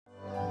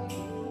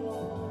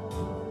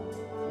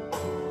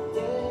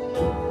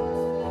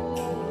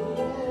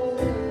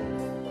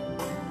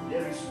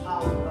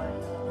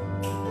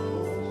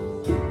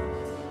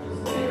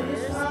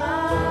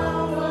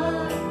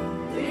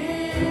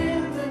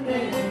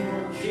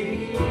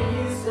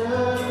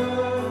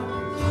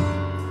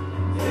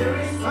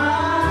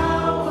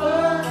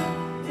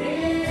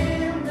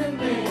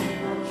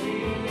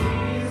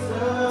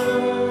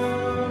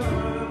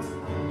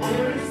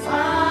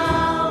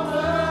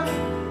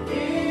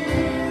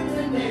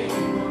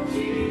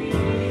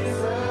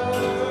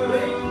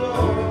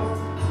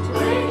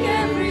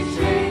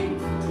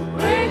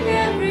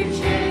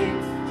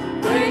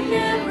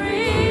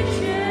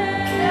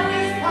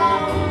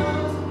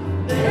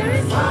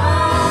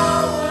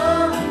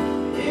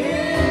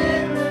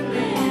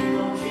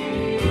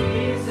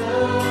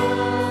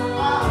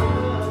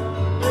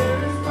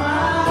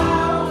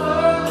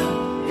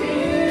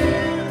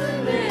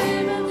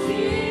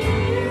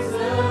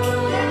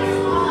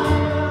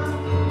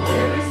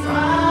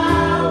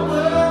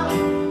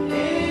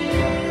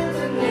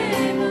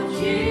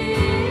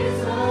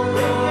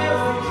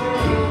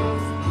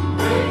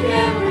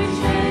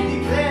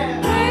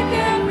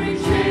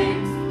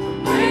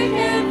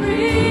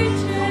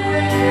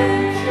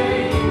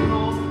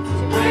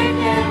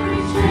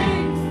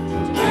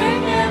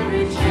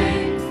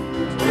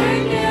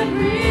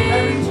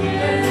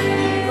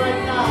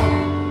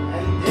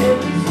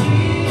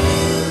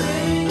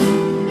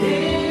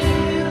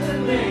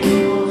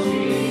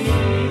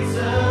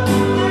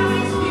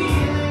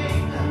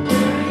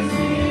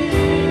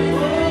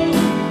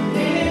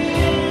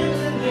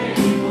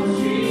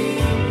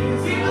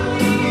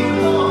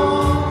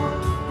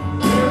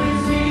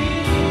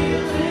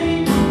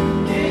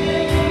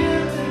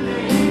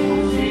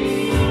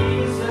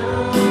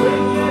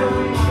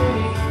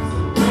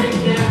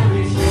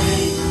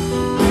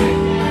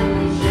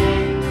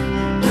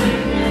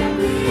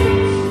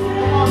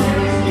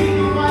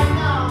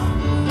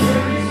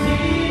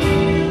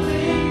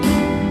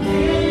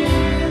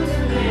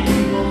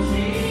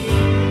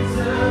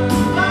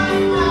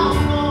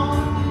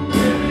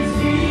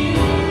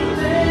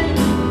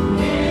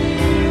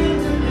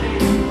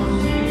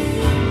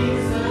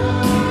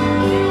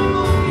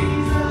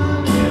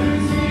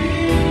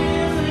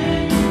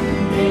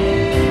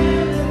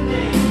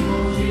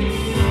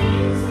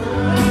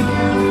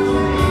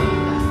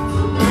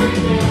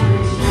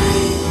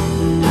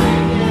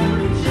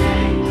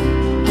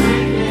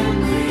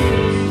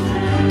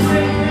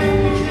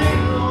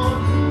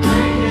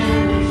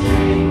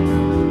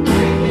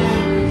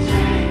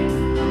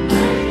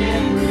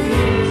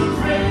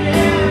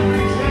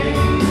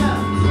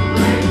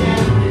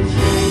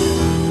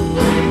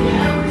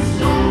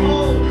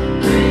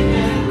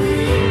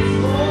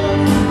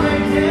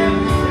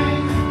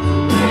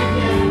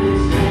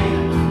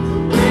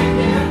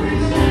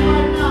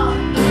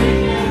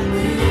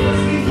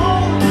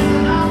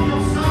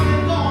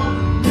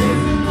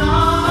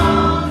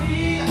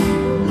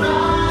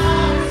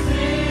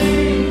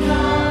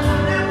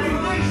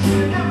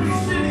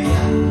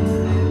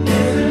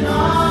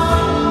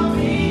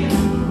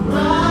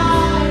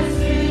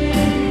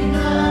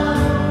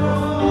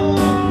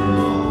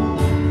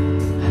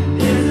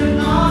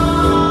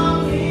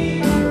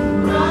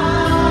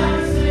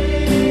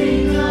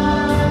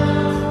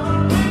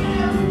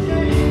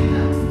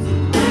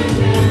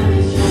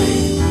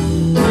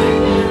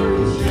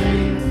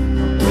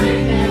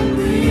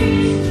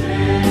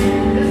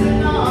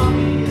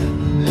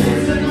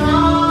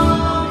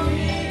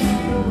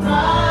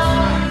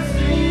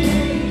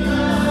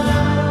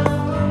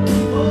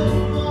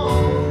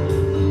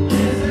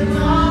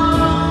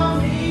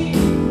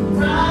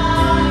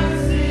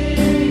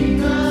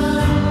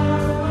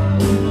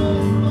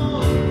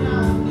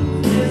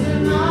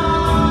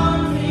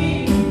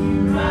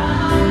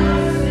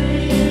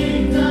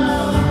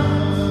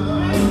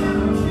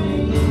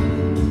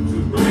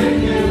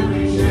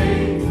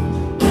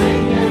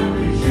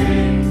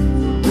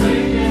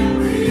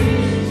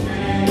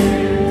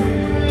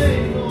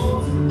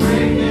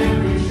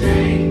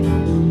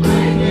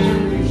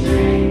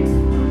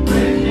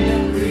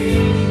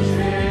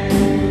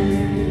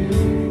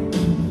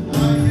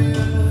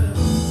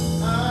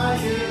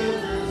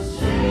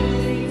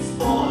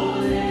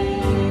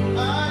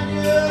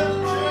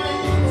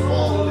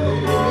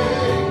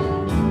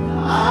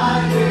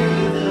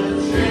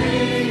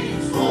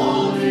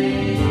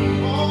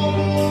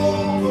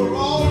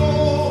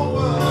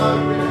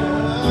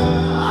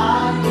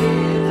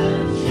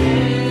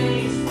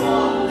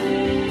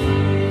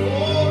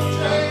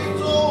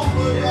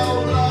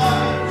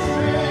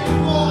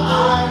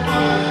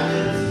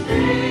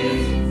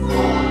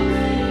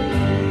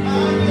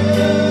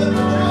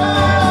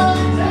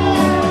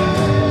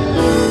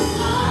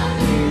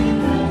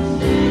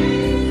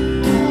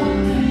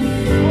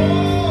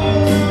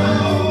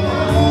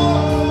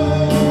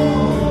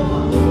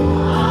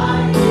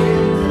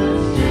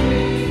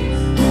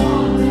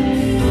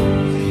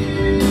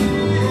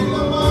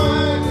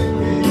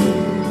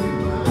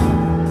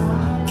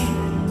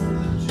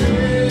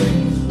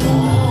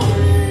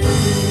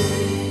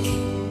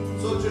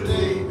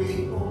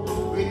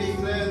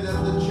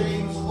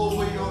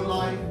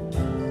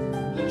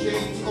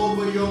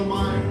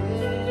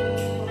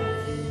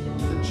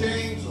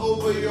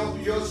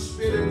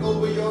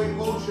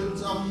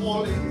chains are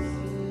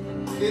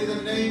falling in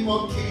the name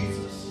of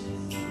Jesus.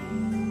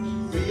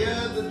 We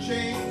hear the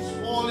chains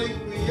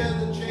falling. We hear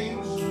the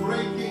chains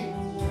breaking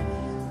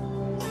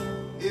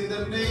in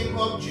the name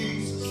of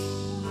Jesus.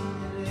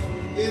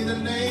 In the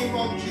name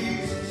of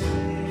Jesus.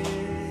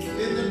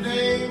 In the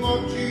name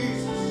of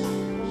Jesus.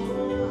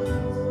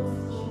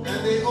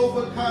 And they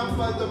overcome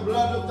by the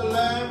blood of the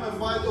Lamb and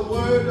by the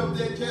word of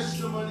their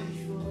testimony.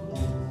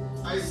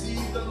 I see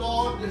the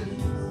Lord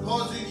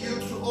causing you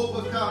to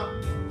overcome.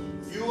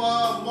 You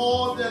are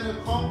more than a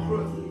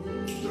conqueror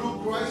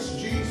through Christ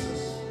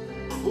Jesus,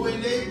 who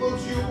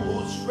enables you,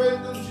 who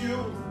strengthens you,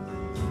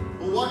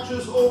 who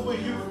watches over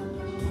you.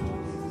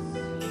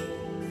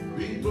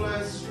 We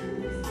bless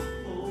you.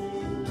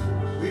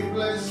 We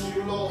bless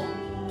you, Lord.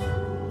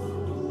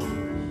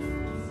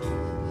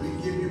 We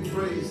give you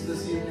praise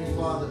this evening,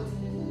 Father,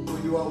 for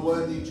you are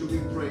worthy to be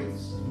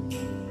praised.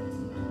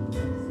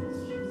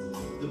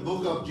 The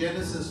book of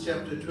Genesis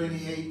chapter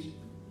 28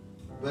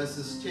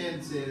 verses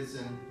 10 says,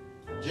 and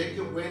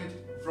Jacob went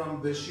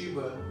from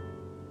Beersheba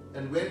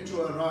and went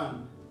to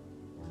Haran,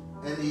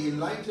 and he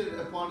lighted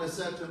upon a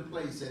certain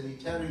place, and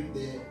he tarried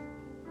there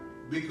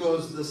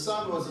because the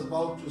sun was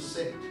about to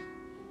set.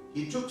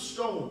 He took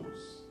stones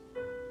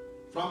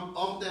from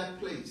off that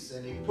place,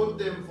 and he put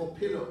them for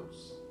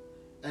pillows,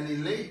 and he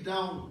laid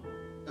down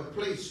a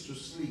place to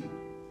sleep.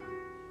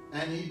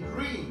 And he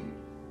dreamed,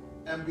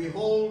 and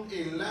behold,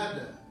 a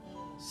ladder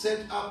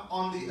set up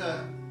on the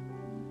earth,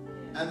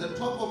 and the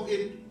top of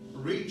it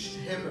reached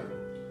heaven.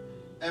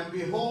 And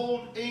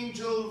behold,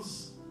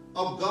 angels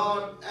of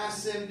God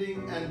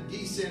ascending and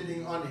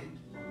descending on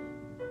it.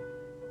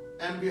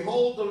 And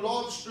behold, the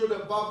Lord stood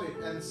above it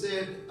and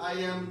said, I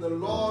am the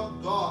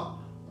Lord God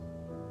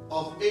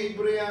of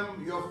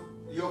Abraham,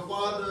 your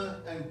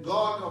father, and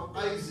God of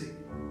Isaac.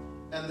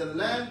 And the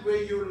land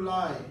where you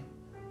lie,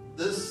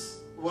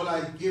 this will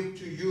I give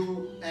to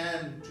you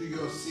and to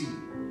your seed.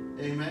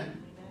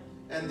 Amen.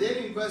 And then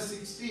in verse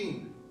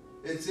 16,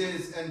 it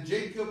says, and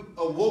Jacob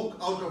awoke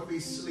out of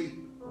his sleep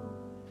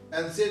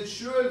and said,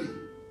 surely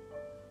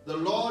the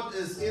Lord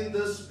is in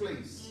this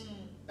place,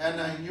 and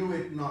I knew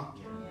it not.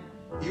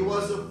 He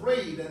was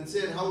afraid and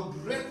said, how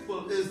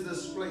dreadful is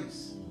this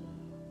place.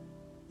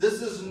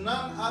 This is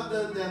none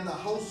other than the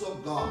house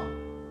of God.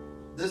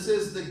 This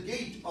is the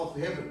gate of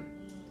heaven.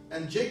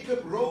 And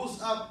Jacob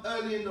rose up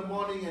early in the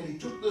morning, and he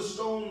took the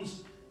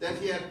stones that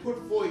he had put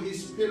for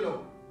his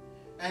pillow,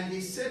 and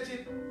he set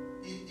it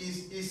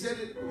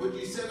which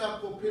he set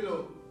up for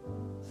pillow,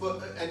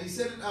 and he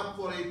set it up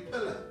for a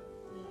pillar,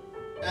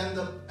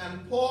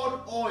 and poured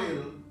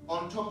oil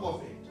on top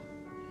of it.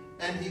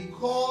 And he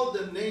called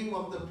the name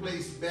of the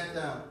place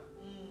Bethel,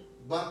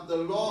 but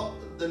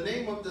the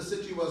name of the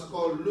city was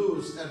called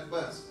Luz at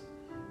first.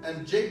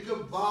 And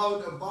Jacob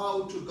vowed a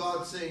vow to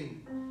God,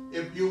 saying,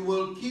 if you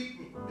will keep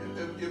me,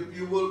 if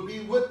you will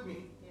be with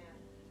me,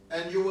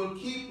 and you will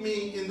keep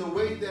me in the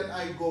way that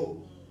I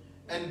go,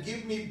 and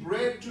give me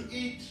bread to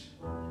eat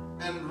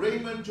and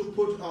raiment to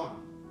put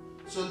on,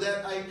 so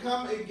that I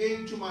come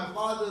again to my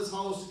father's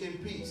house in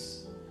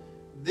peace,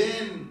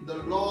 then the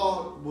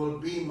Lord will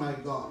be my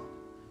God.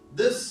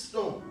 This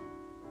stone,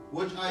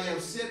 which I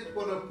have set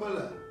for a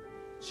pillar,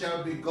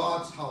 shall be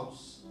God's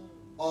house.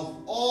 Of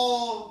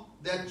all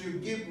that you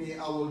give me,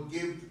 I will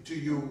give to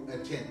you a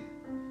tenth.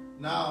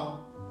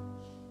 Now,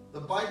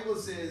 the Bible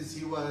says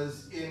he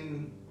was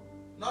in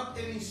not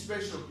any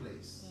special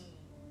place.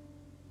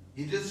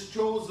 He just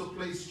chose a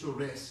place to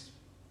rest.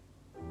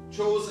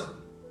 Chose a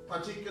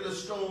particular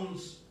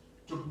stones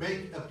to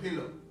make a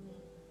pillow.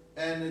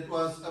 And it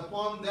was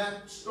upon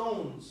that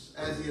stones,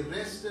 as he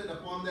rested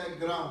upon that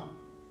ground,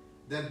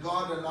 that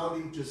God allowed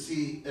him to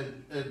see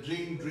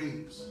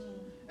dreams.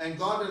 And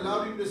God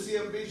allowed him to see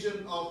a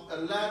vision of a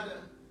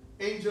ladder,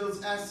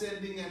 angels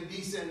ascending and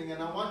descending.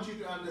 And I want you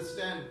to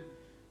understand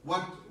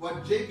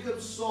what Jacob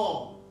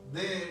saw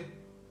there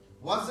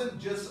wasn't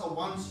just a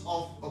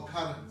once-off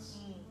occurrence.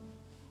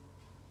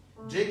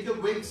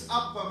 Jacob wakes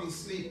up from his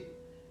sleep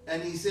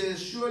and he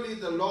says, surely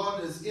the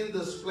Lord is in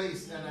this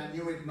place, and I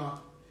knew it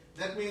not.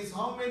 That means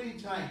how many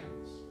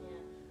times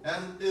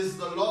is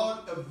the Lord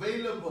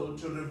available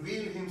to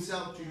reveal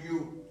himself to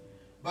you?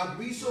 But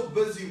we're so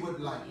busy with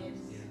life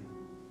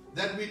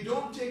that we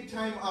don't take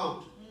time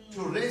out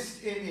to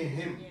rest in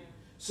him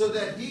so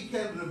that he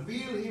can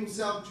reveal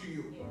himself to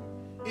you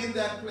in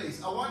that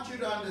place. I want you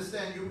to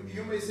understand,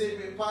 you may say,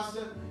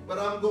 Pastor, but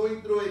I'm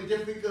going through a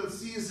difficult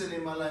season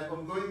in my life.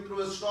 I'm going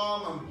through a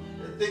storm.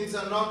 Things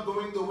are not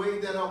going the way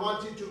that I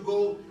want it to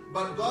go.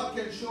 But God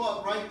can show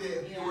up right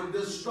there. If you will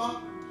just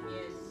stop,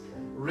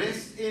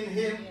 rest in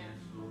him,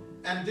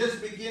 and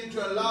just begin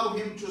to allow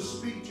him to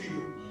speak to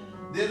you.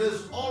 There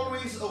is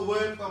always a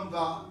word from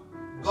God.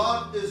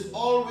 God is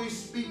always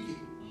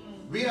speaking.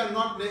 We are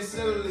not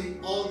necessarily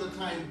all the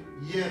time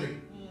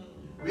hearing.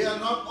 We are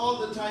not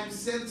all the time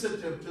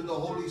sensitive to the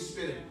Holy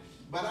Spirit.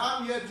 But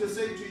I'm here to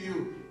say to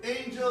you,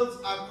 angels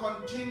are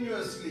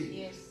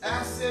continuously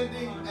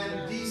ascending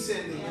and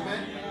descending.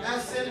 Amen.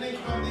 Ascending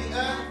from the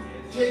earth,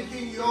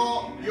 taking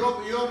your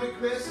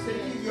requests,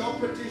 taking your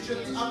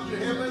petitions up to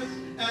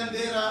heaven, and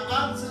there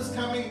are answers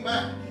coming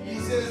back. He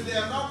says they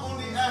are not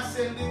only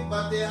ascending,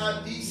 but they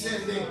are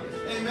descending.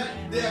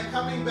 Amen. They are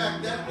coming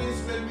back. That means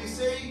when we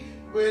say,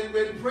 when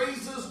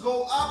praises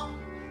go up,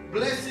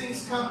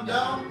 blessings come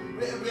down.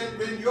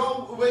 When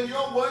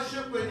your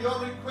worship, when your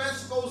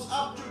request goes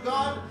up to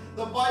God,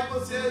 the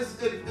Bible says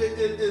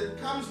it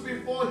comes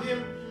before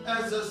Him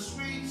as a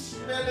sweet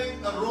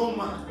smelling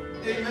aroma.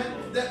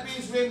 Amen. That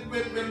means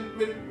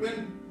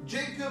when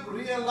Jacob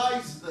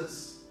realized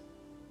this,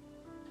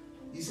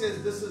 he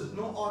says, this is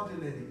no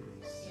ordinary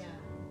place. Yeah.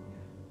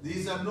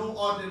 These are no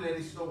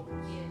ordinary stones.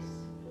 Yes.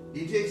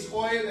 He takes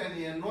oil and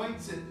he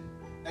anoints it,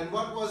 and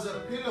what was a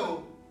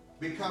pillow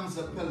becomes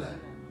a pillar.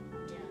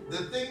 Yeah.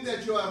 The thing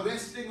that you are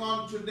resting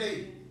on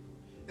today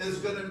is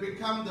going to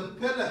become the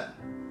pillar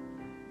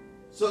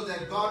so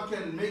that God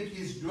can make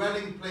His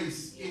dwelling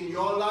place in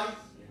your life,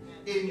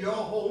 in your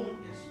home,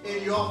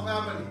 in your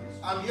family.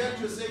 I'm here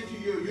to say to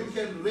you, you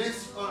can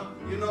rest on,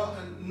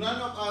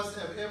 none of us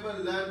have ever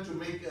learned to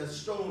make a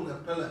stone a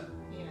pillar,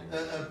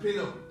 a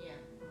pillow. Yeah.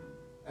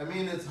 I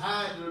mean, it's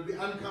hard, it'll be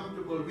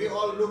uncomfortable. We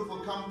all look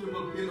for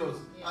comfortable pillows,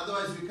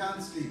 otherwise we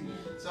can't sleep.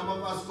 Some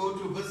of us go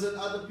to visit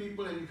other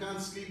people and you can't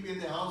sleep in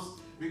their house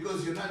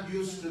because you're not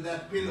used to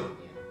that pillow.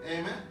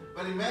 Amen.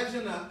 But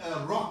imagine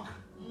a rock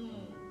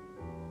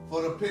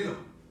for a pillow.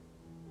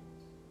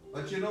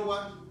 But you know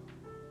what?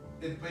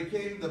 It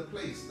became the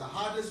place, the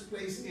hardest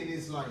place in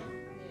his life,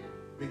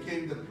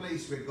 became the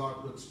place where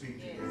God would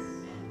speak to you.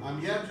 I'm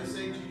here to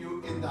say to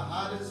you, in the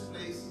hardest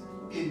place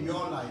in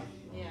your life,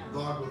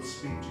 God will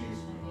speak to you.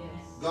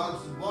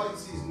 God's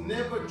voice is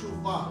never too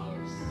far.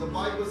 The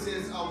Bible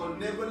says, I will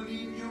never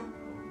leave you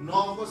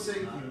nor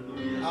forsake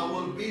you. I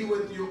will be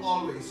with you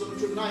always. So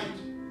tonight,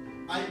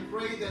 I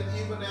pray that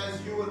even as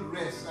you would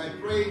rest, I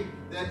pray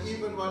that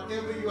even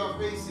whatever you are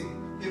facing,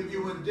 if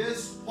you would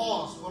just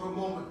pause for a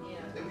moment,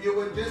 if you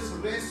would just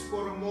rest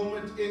for a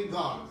moment in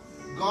God,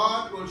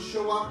 God will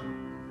show up,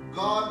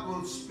 God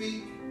will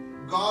speak,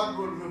 God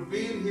will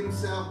reveal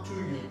Himself to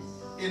you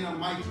in a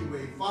mighty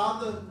way.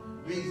 Father,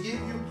 we give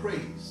you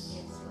praise.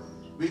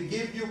 We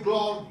give you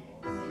glory.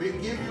 We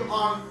give you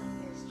honor.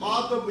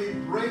 Father, we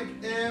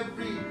break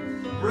every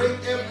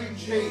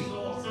chain.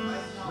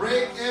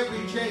 Break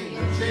every chain.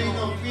 The chain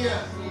of fear.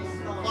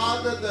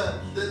 Father,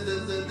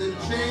 the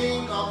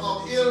chain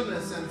of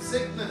illness and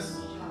sickness.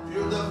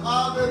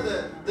 Father,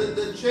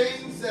 the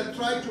chains that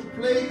try to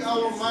plague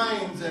our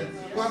minds and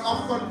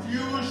of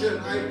confusion,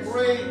 I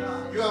pray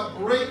you are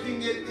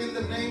breaking it in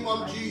the name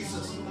of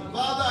Jesus.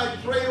 Father, I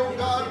pray, oh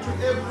God, to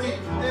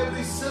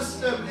every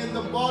system in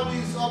the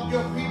bodies of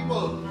your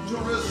people to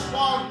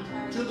respond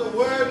to the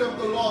word of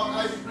the Lord.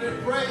 I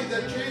pray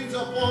that chains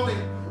are falling.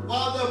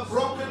 Father,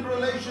 broken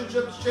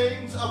relationships,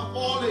 chains are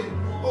falling.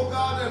 Oh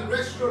God, and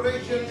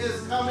restoration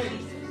is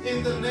coming.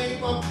 In the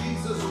name of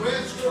Jesus,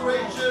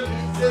 restoration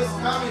is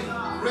coming.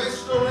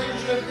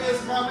 Restoration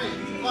is coming.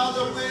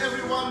 Father, for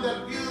everyone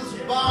that feels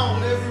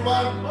bound,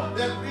 everyone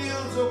that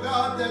feels, oh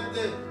God, that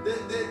they're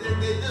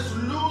just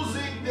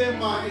losing their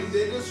mind,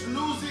 they're just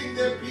losing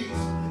their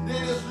peace,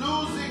 they're just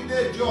losing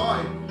their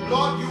joy.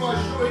 Lord, you are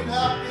showing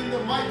up in the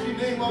mighty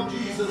name of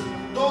Jesus.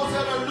 Those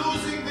that are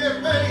losing their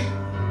faith,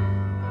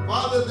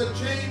 Father, the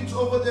chains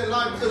over their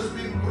life has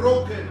been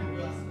broken.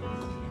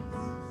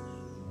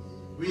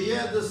 We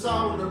hear the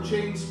sound of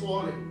chains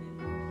falling.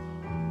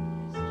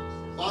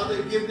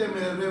 Father, give them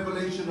a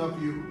revelation of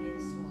you.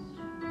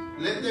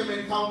 Let them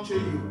encounter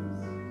you.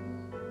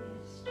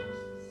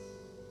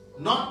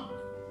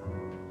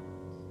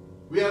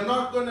 We are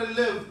not going to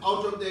live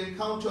out of the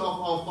encounter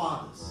of our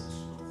fathers.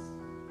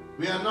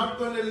 We are not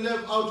going to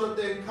live out of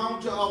the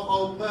encounter of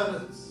our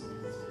parents.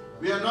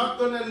 We are not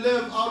going to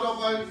live out of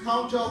our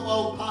encounter of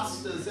our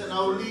pastors and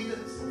our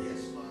leaders.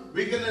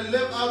 We're going to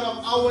live out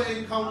of our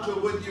encounter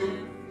with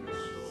you.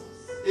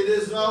 It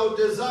is our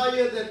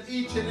desire that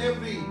each and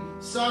every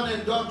son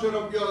and daughter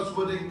of yours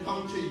would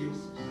encounter you.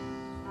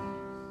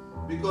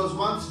 Because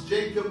once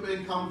Jacob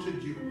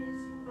encountered you,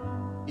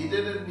 he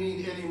didn't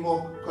need any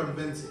more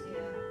convincing.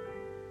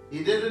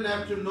 He didn't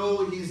have to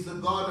know he's the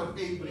God of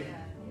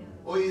Abraham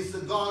or he's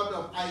the God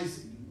of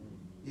Isaac.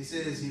 He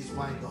says he's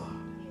my God.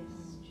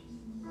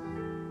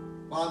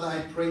 Father,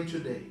 I pray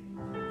today,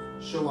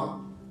 show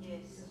up.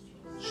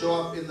 Show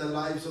up in the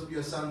lives of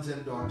your sons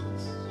and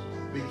daughters.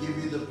 We give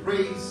you the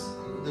praise,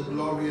 the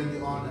glory, and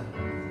the honor.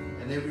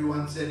 And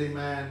everyone said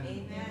amen,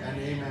 and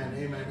amen,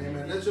 amen,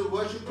 amen. Let's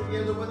worship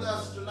together with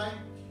us tonight.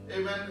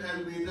 Amen.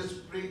 And we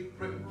just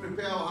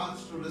prepare our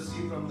hearts to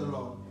receive from the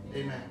Lord.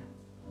 Amen.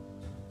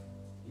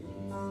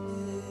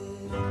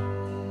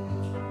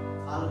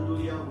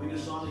 Hallelujah. We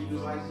just honor you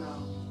right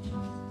now.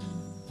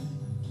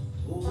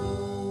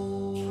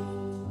 Oh,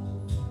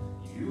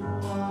 you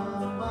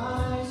are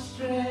my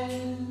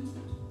strength.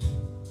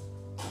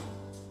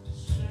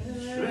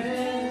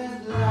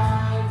 Strength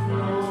like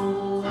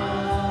no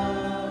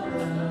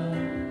other.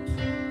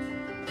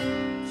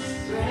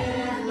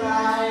 Strength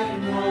like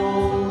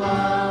no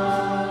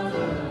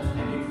other.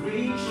 And it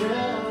reaches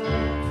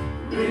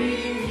to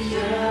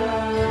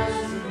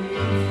me.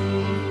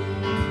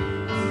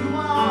 You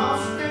are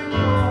strength,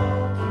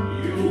 Lord.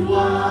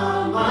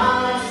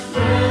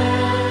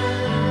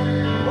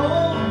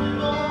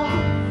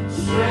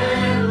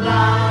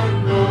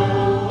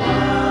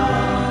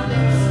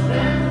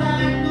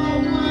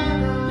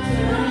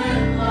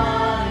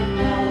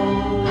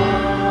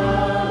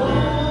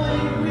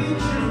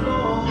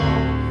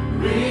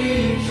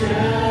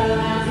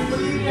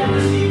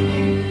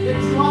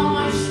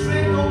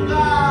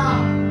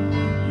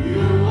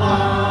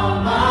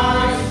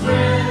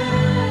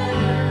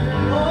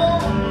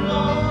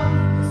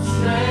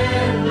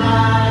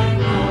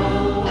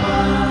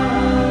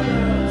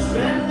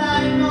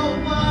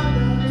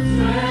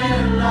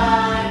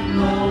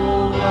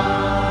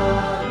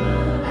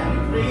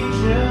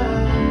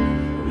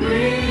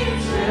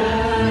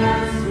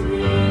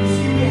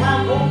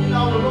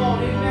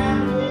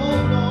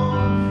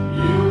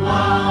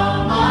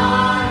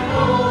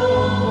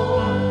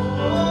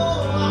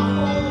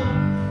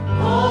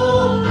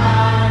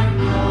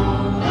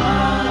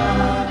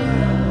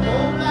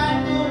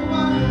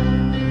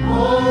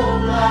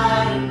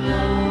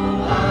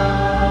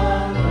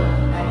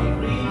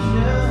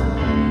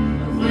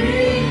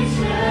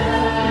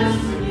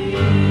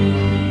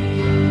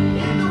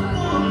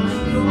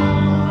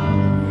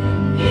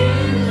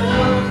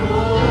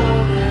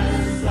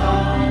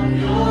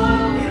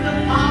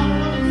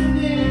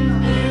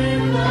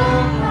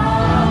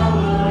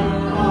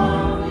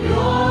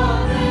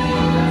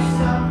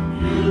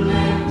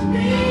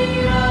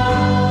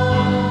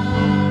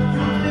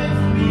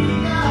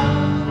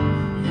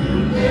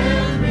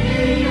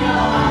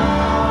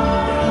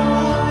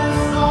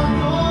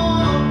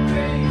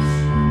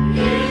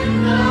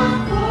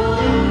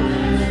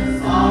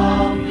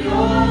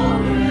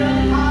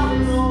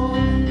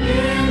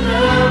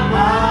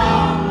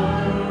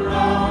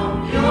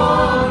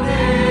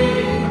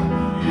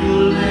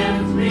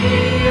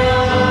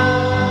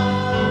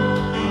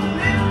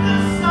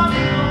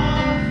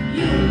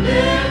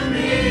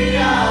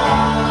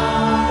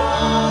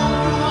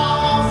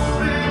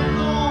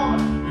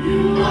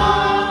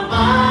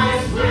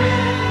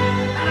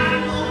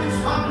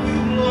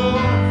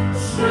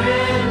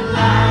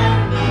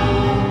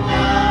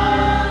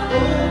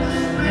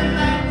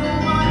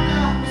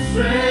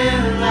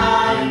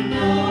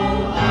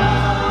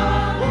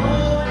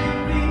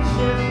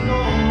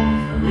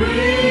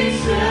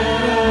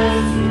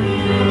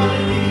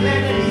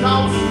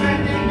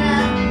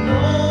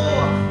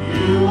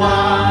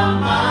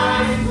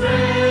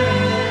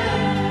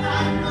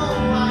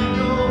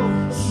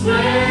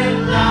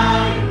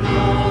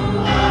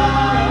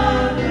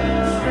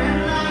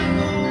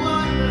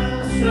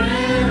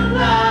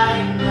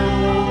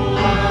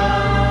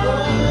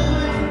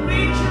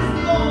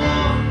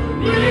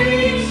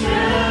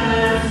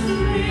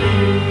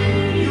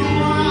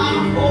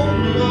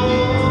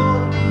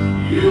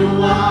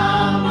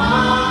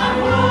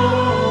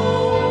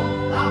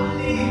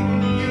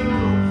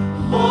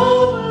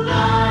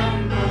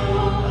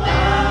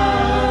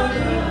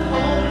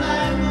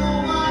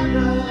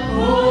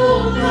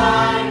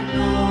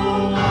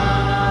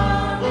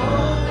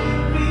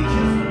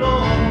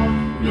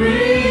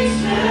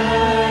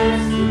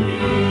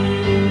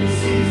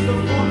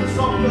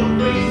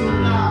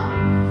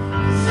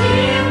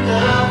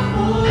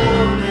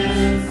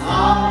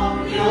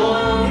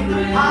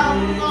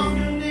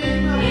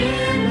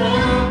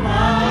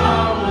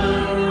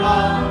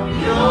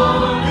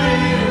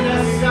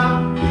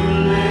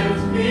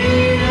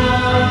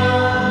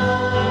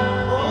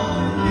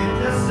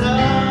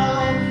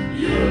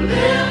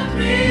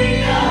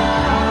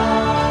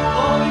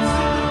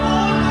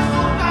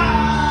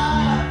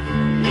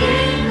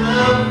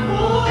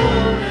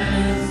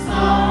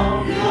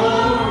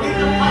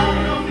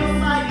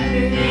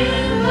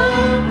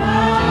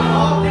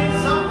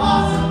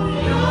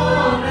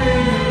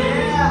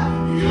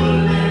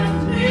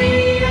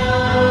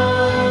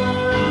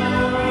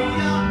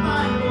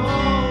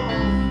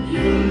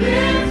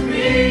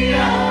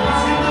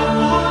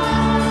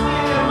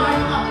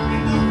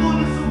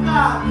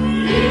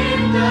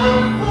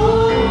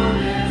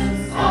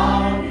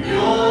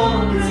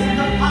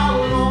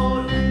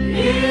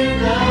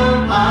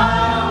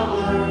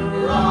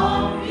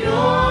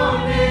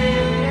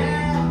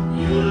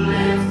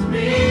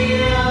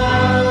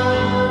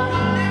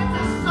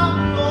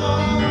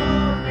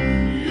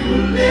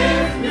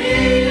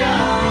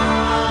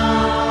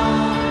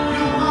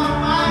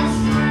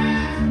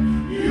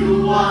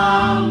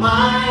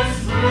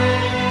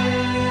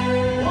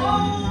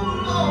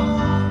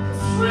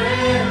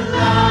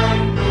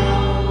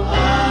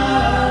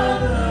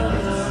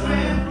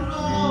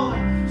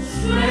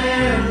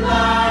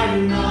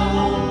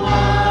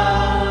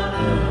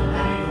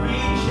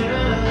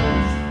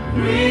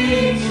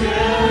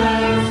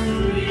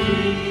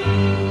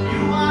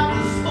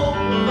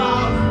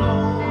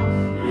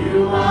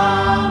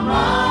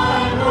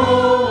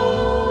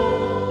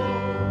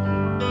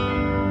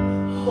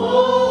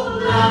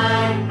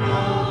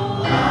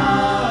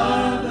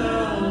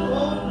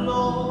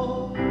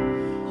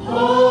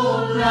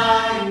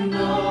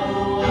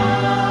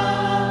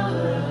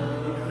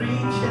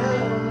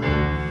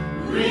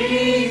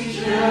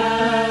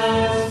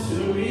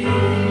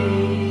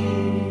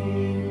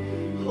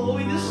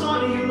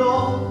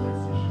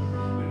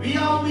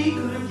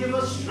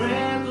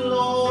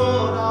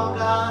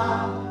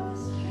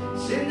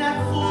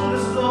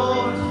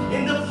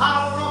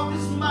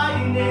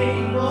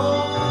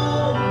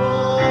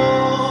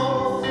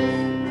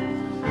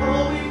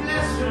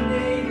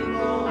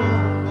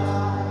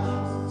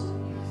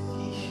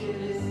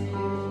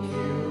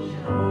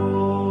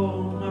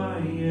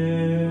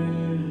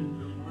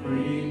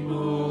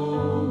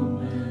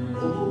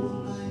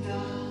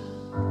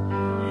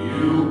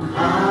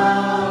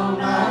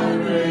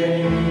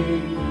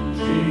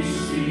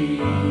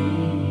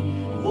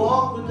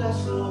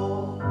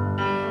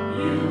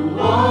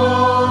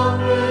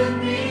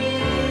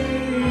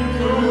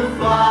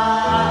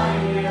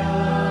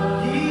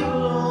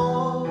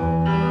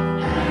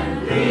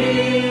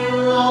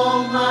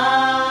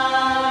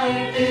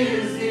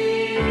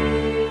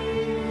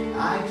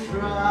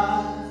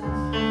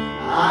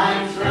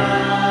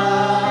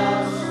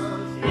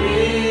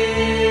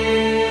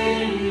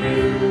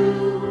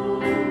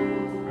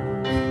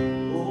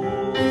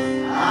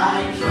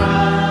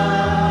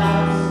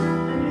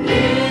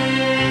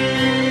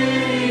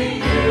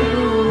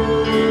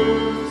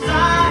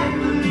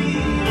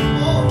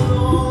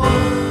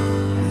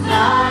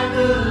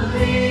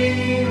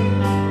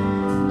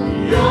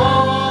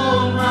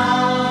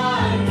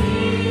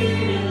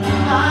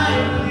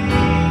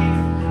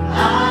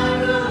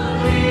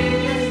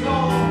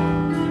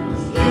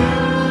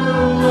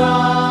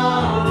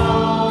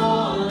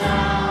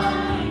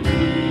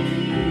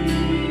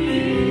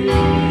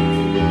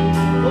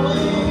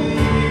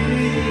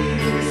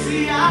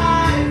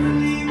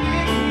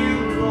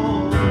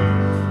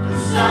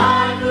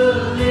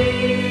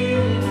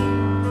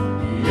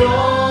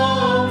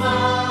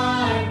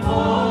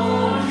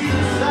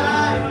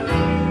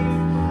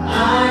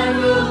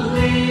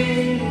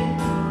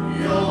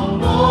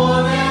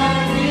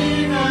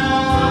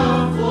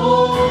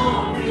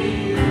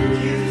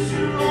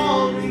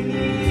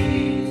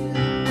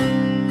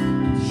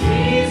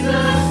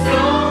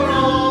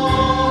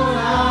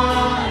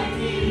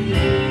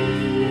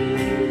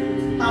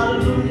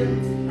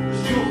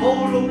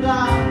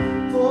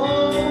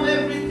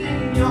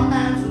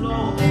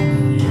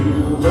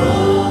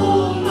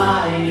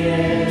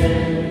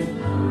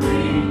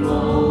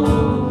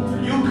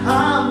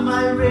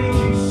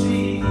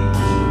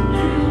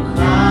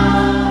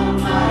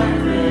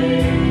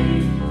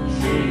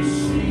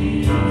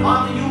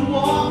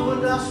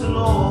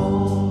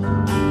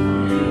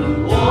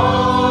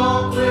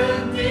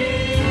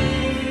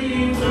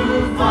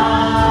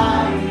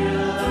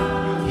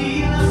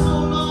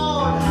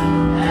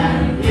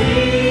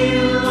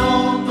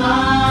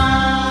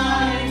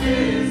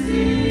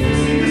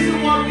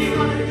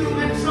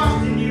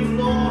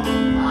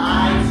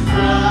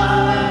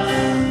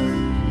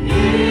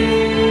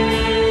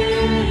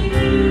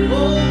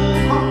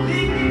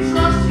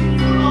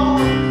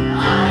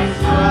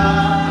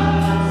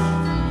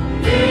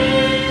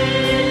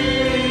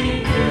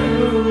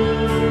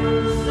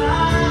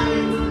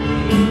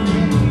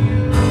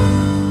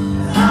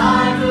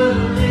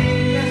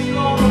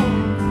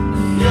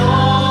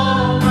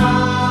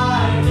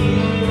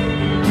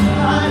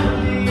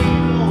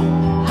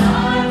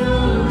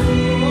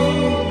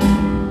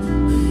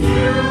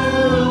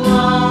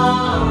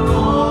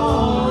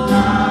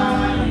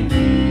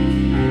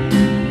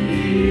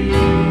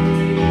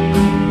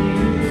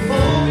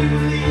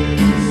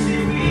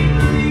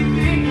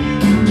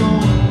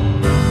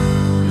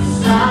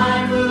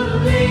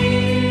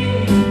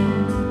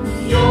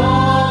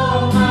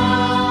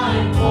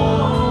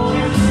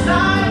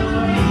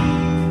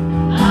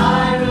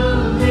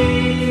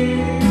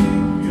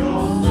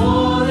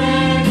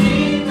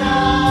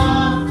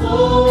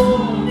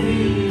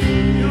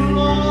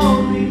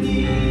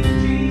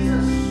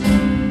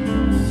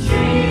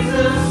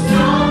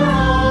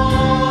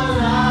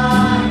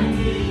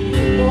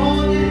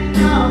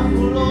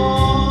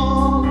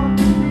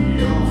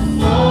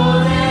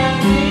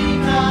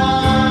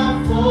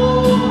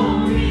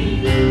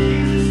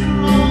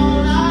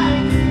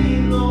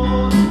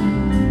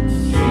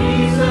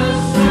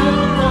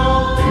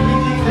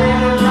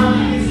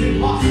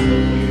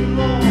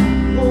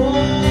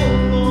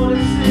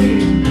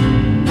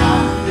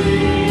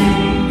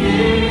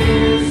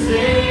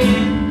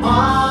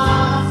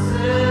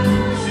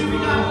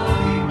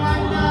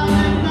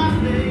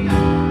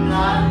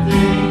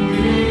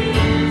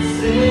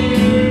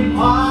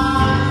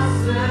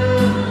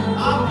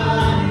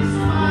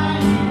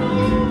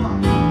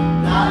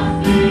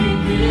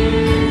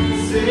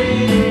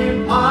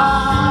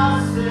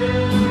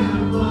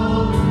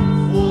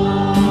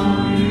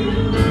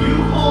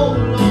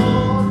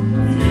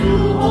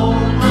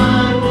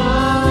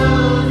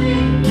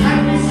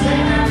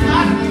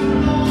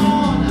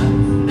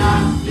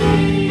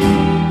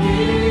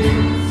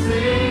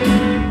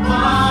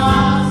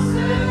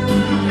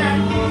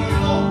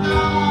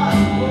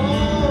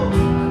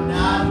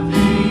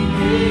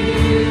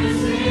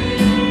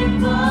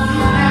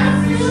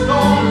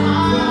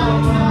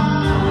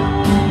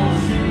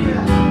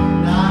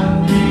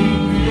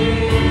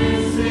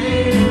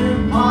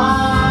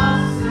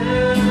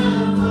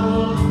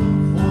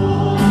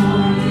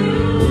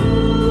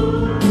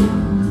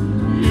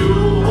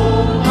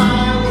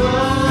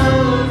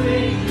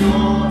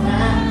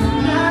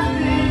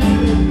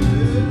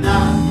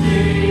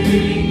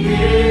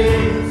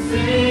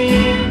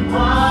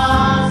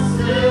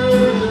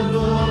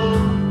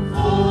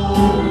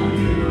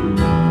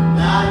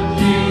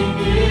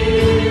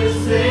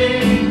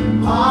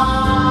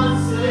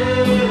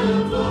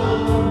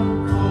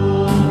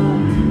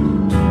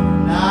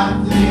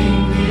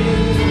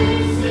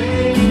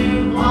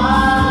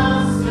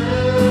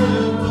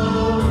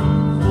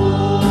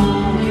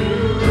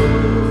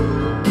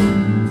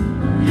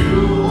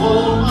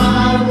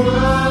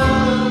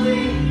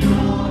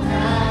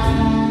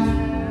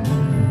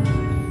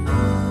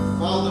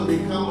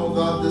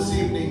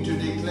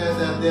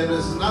 God, there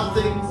is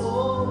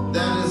nothing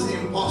that is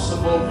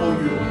impossible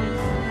for you.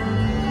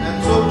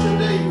 And so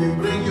today we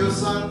bring your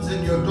sons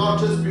and your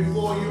daughters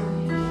before you,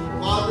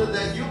 Father,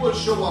 that you will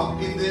show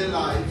up in their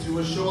lives, you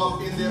will show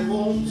up in their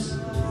homes,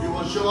 you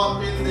will show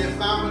up in their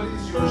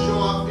families, you will show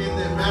up in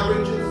their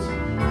marriages,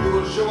 you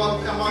will show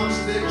up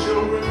amongst their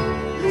children,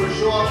 you will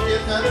show up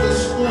at the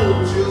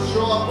schools, you will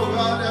show up, oh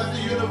God, at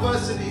the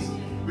universities.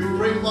 We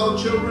pray for our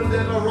children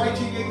that are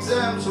writing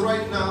exams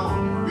right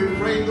now. We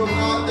pray, oh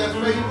God, that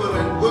favor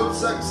and good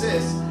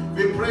success.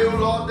 We pray, oh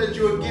Lord, that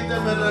you will give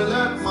them an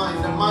alert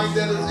mind, a mind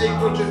that is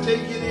able to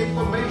take in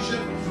information.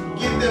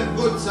 Give them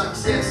good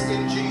success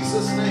in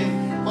Jesus'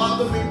 name.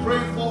 Father, we pray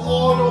for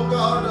all, oh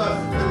God,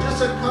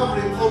 just a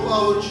covering over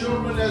our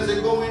children as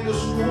they go into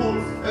school,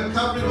 a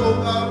covering, oh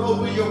God,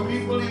 over your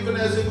people even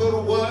as they go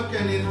to work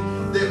and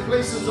in their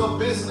places of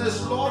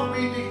business. Lord,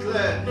 we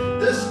declare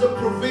this the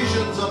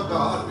provisions of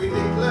God. We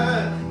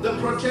declare the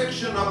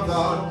protection of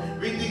God.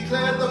 We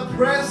declare the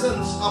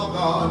presence of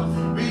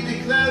God. We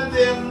declare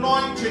the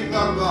anointing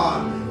of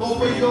God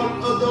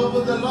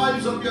over the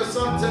lives of your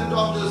sons and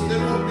daughters. They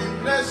will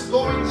be blessed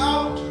going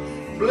out,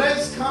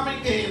 blessed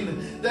coming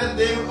in, that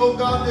they, oh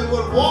God, they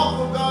will walk,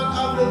 oh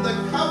God, under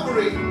the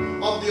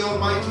covering of the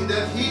Almighty,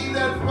 that he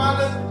that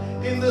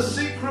dwelleth in the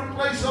secret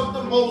place of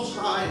the Most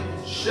High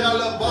shall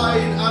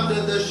abide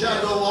under the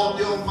shadow of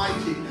the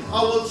Almighty.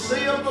 I will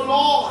say of the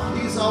Lord,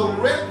 he's our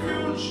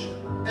refuge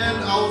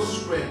and our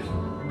strength.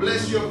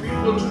 Bless your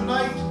people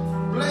tonight.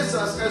 Bless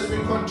us as we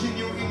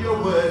continue in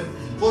your word.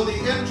 For the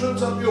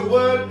entrance of your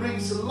word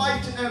brings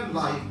light and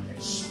life.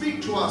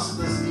 Speak to us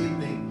this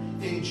evening.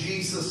 In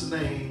Jesus'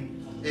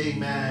 name,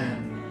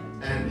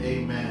 amen and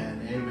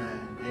amen.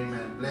 Amen.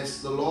 Amen.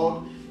 Bless the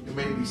Lord. You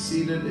may be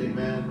seated.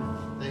 Amen.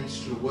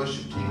 Thanks to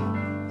worship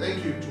team.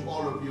 Thank you to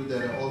all of you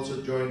that have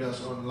also joined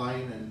us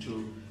online and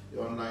to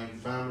the online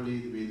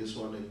family. We just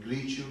want to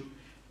greet you,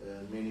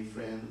 many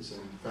friends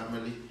and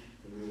family.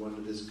 And we want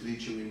to just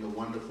greet you in the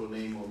wonderful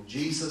name of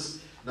Jesus.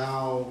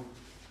 Now,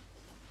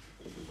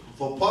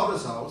 for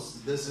Potter's House,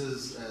 this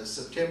is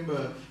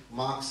September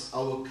marks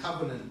our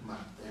covenant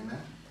month.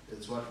 Amen.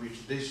 It's what we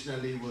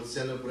traditionally will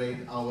celebrate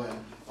our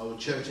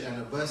church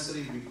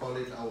anniversary. We call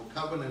it our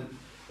covenant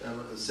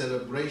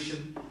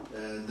celebration.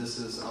 This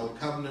is our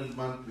covenant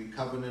month. We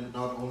covenant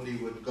not only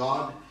with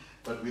God,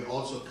 but we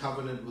also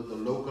covenant with the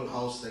local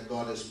house that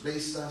God has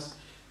placed us,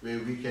 where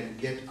we can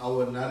get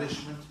our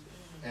nourishment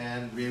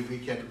and where we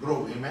can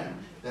grow. Amen.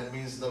 That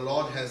means the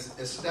Lord has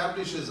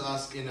establishes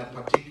us in a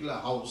particular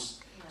house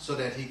so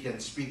that he can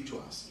speak to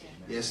us.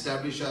 He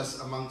established us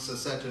amongst a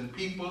certain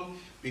people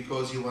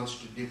because he wants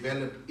to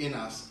develop in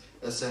us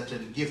a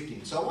certain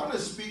gifting. So I want to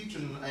speak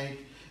tonight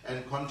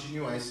and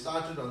continue. I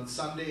started on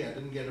Sunday. I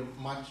didn't get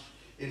much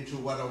into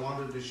what I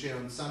wanted to share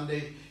on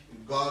Sunday.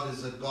 God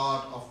is a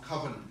God of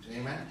covenant.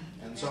 Amen.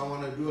 And so I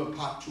want to do a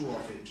part 2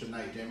 of it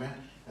tonight. Amen.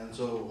 And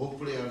so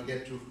hopefully I'll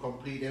get to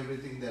complete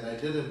everything that I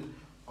didn't,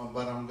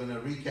 but I'm going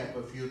to recap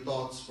a few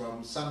thoughts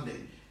from Sunday.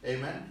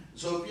 Amen.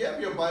 So if you have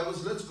your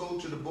Bibles, let's go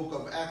to the book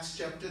of Acts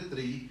chapter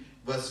 3,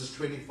 verses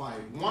 25.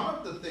 One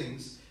of the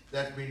things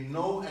that we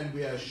know and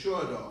we are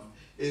assured of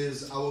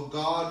is our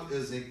God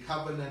is a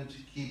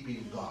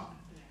covenant-keeping God.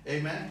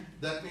 Amen.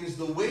 That means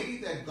the way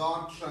that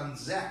God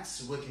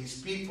transacts with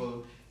his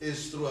people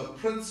is through a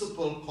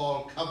principle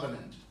called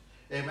covenant.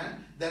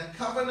 Amen. That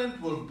covenant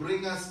will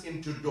bring us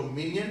into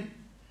dominion.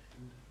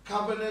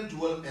 Covenant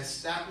will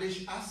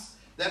establish us.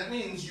 That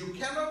means you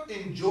cannot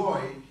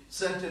enjoy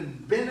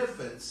certain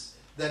benefits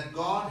that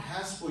God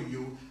has for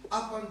you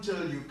up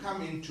until you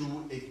come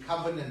into a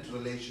covenant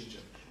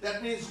relationship.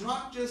 That means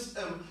not just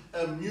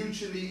a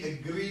mutually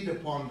agreed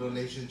upon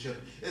relationship.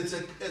 It's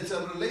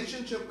a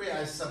relationship where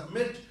I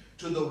submit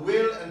to the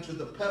will and to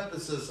the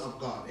purposes of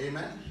God.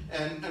 Amen.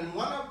 And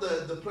one of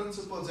the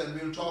principles, and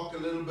we'll talk a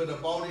little bit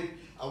about it,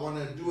 I want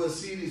to do a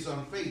series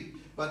on faith.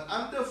 But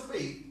under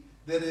faith,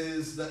 there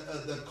is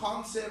the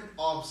concept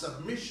of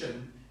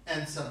submission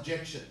and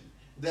subjection.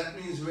 That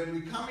means when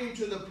we come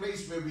into the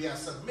place where we are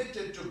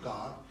submitted to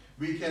God,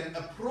 we can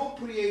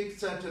appropriate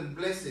certain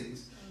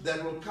blessings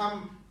that will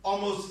come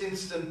almost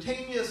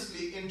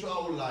instantaneously into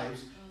our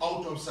lives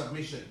out of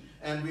submission.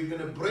 And we're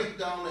going to break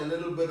down a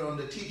little bit on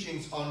the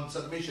teachings on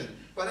submission.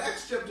 But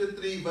Acts chapter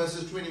 3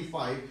 verses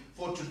 25,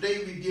 for today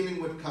we're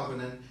dealing with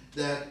covenant,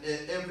 that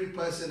every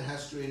person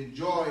has to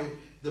enjoy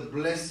the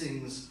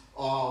blessings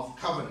of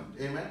covenant.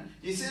 Amen.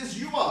 He says,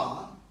 you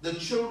are the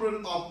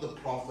children of the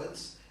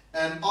prophets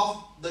and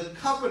of the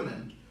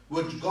covenant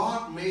which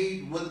God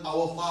made with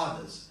our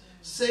fathers,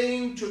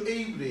 saying to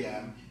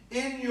Abraham,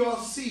 in your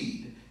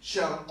seed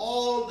shall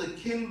all the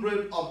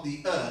kindred of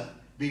the earth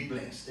be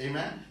blessed.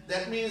 Amen.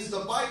 That means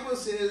the Bible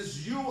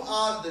says you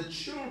are the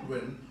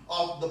children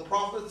of the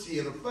prophets.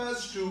 He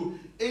refers to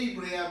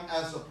Abraham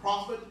as a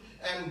prophet,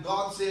 and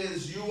God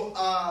says you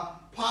are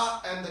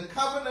part, and the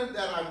covenant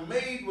that I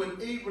made with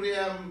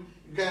Abraham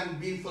can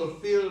be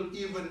fulfilled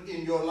even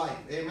in your life.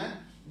 Amen.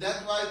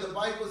 That's why the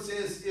Bible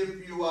says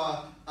if you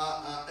are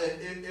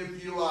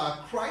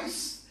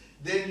Christ,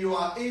 then you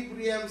are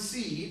Abraham's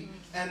seed,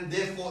 and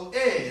therefore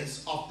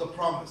heirs of the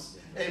promise.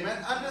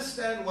 Amen.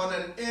 Understand what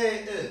an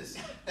heir is.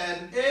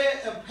 An heir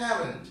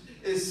apparent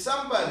is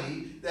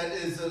somebody that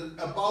is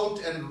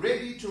about and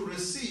ready to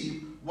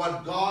receive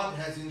what God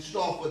has in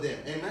store for them.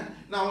 Amen.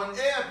 Now, an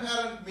heir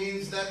apparent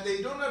means that they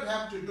do not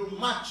have to do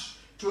much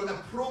to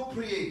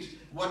appropriate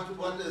what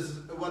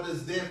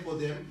is there for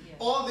them. Yeah.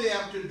 All they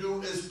have to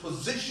do is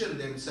position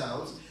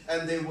themselves,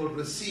 and they will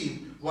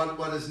receive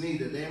what is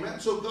needed. Amen.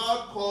 So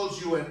God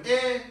calls you an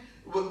heir,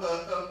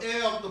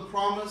 heir of the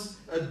promise,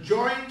 a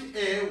joint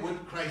heir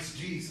with Christ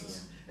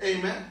Jesus.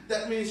 Amen.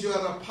 That means you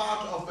are a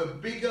part of a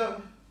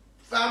bigger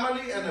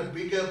family and a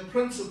bigger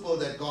principle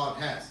that God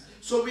has.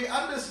 So we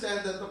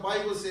understand that the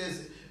Bible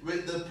says,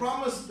 with the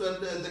promise,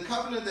 the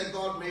covenant that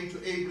God made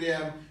to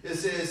Abraham, it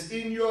says,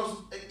 in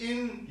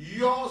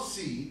your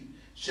seed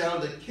shall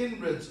the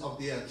kindreds of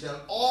the earth,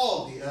 shall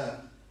all the earth,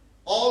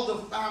 all the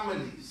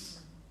families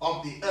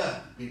of the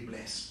earth be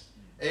blessed.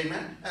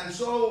 Amen. And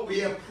so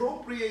we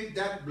appropriate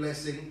that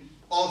blessing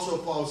also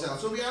for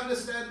ourselves. So we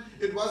understand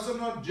it was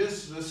not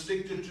just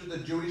restricted to the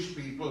Jewish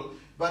people,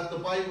 but the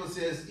Bible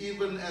says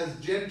even as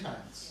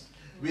Gentiles,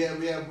 we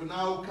have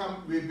now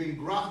come, we've been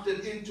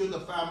grafted into the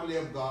family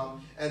of God,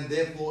 and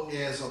therefore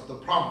heirs of the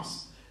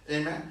promise.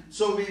 Amen.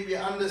 So we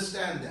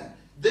understand that.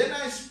 Then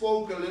I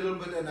spoke a little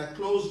bit, and I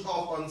closed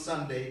off on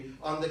Sunday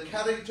on the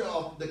character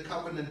of the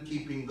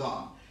covenant-keeping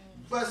God.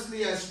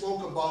 Firstly, I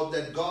spoke about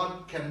that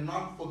God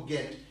cannot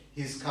forget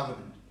his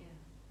covenant.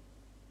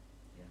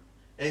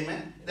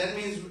 Amen. That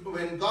means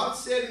when God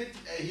said it,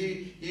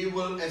 he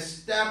will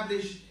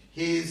establish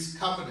his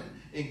covenant.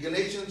 In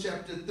Galatians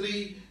chapter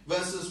 3,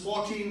 verses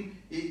 14,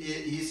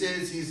 he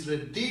says he's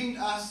redeemed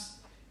us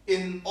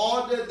in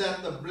order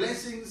that the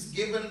blessings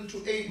given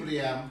to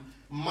Abraham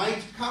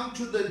might come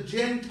to the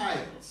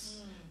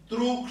Gentiles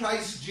through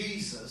Christ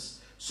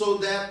Jesus, so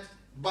that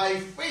by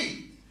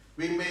faith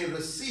we may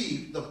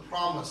receive the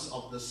promise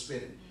of the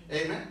Spirit.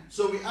 Amen.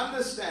 So we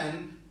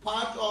understand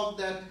part of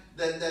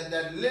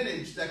that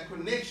lineage, that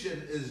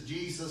connection is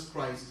Jesus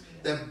Christ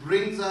that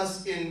brings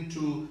us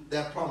into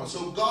that promise.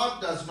 So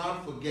God does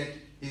not forget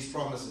his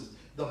promises.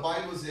 The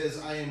Bible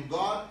says, I am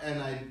God and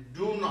I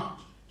do not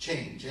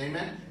change.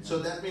 Amen. So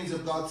that means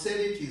if God said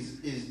it,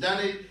 he's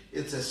done it,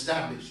 it's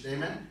established.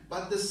 Amen.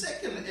 But the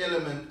second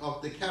element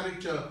of the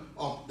character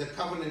of the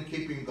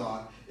covenant-keeping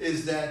God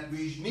is that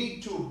we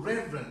need to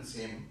reverence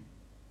him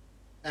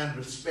and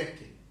respect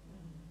him.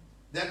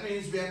 That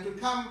means we have to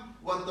come,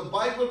 what the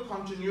Bible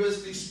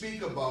continuously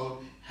speaks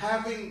about,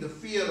 having the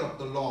fear of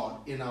the Lord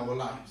in our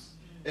lives.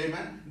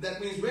 Amen.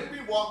 That means when we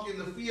walk in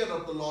the fear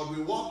of the Lord,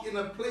 we walk in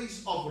a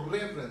place of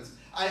reverence.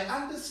 I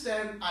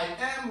understand I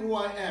am who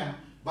I am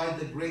by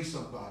the grace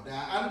of God.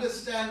 I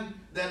understand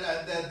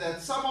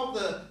that some of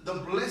the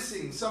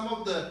blessings, some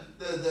of the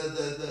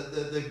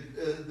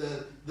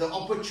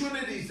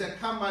opportunities that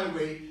come my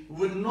way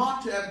would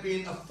not have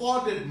been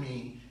afforded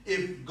me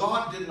if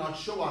God did not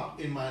show up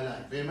in my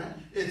life. Amen.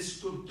 It's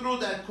through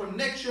that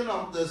connection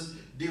of this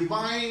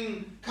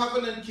divine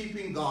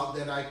covenant-keeping God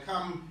that I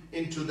come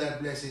into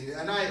that blessing.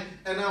 And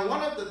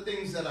one of the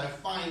things that I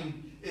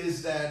find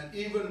is that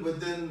even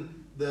within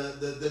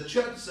the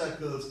church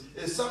circles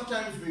is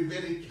sometimes we're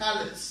very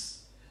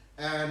callous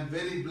and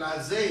very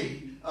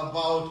blasé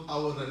about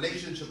our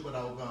relationship with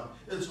our God.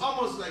 It's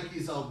almost like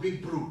he's our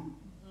big bro.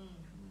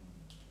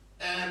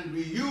 And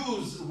we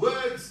use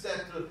words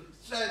that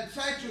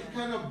try to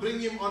kind of bring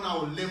him on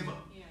our level.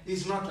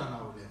 He's not on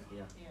our level.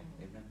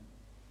 Amen.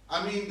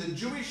 I mean, the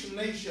Jewish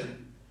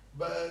nation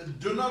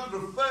do not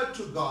refer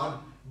to God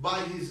by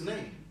his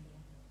name.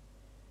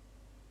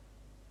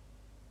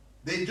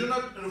 They do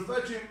not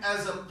refer to him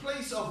as a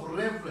place of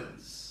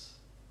reverence.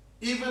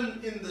 Even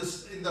in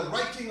the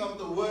writing of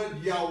the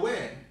word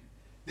Yahweh,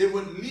 they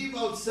would leave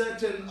out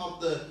certain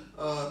of the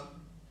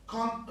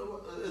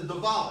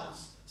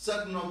vowels.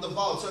 Certain of the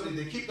vowels. Sorry,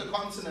 they keep the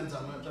consonants.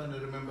 I'm not trying to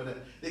remember that.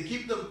 They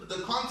keep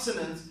the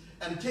consonants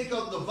and take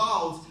out the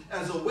vowels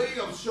as a way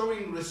of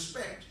showing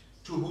respect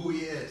to who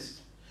he is.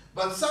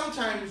 But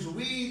sometimes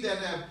we that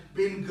have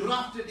been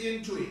grafted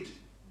into it,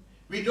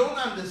 we don't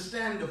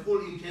understand the full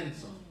intent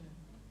of it.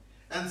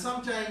 And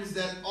sometimes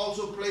that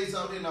also plays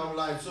out in our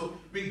lives. So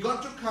we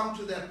got to come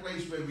to that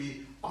place where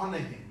we honor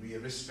him, we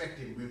respect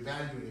him, we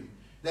value him.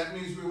 That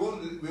means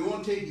we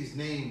won't take his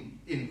name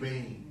in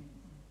vain.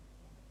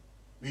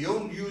 We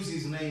don't use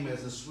his name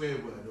as a swear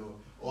word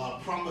or a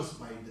promise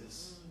by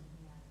this.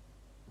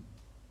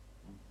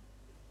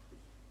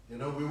 You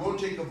know, we won't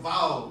take a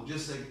vow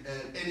just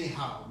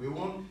anyhow. We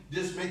won't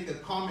just make a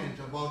comment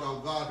about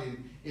our God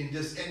in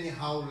just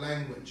anyhow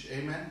language.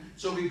 Amen?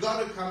 So we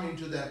got to come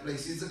into that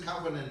place. He's a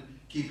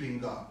covenant-keeping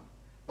God.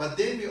 But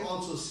then we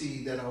also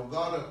see that our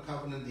God of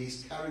covenant,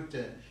 his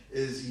character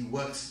is he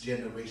works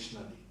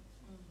generationally.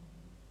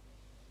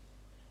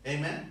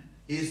 Amen?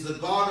 He's the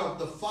God of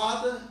the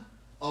father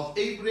of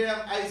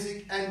Abraham,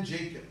 Isaac, and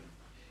Jacob.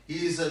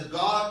 He is a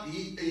God,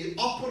 he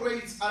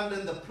operates under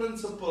the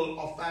principle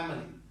of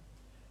family.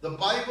 The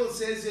Bible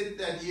says it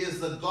that he is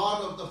the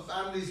God of the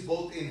families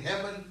both in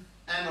heaven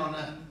and on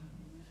earth.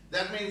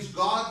 That means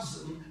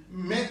God's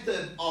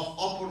method of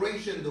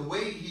operation, the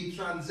way he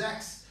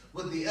transacts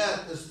with the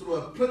earth, is through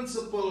a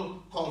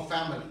principle called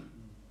family.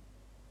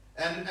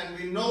 And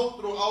we know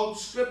throughout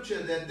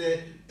Scripture that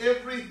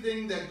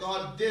everything that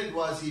God did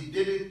was He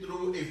did it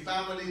through a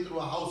family, through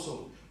a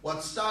household.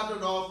 What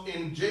started off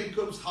in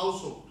Jacob's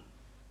household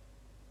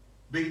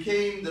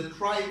became the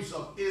tribes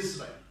of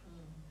Israel.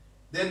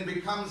 Then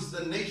becomes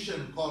the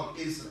nation called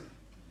Israel.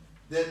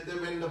 That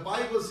when the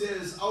Bible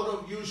says, out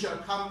of you shall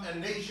come a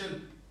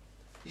nation,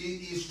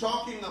 He's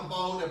talking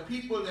about a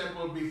people that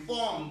will be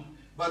formed,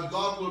 but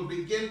God will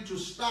begin to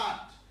start.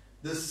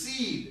 The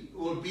seed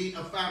will be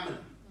a family.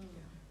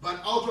 But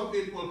out of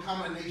it will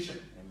come a nation.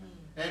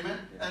 Amen.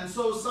 And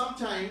so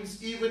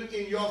sometimes, even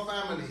in your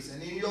families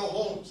and in your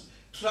homes,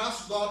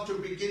 trust God to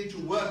begin to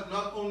work,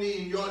 not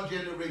only in your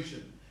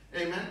generation.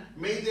 Amen.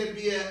 May there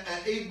be a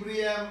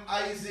Abraham,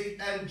 Isaac,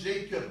 and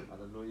Jacob.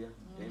 Hallelujah.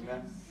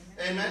 Amen.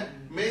 Amen.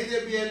 May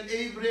there be an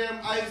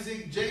Abraham,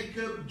 Isaac,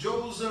 Jacob,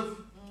 Joseph.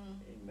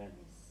 Amen.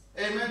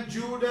 Amen.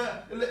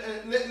 Judah.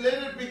 Let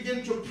it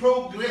begin to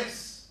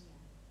progress.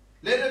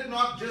 Let it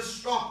not just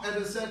stop at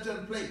a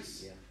certain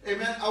place. Yeah.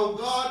 Amen. Our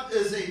God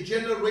is a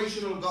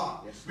generational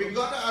God. Yes, We've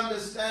got to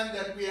understand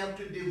that we have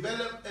to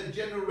develop a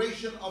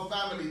generation of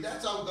family.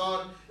 That's how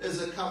God is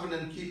a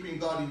covenant-keeping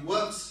God. He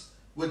works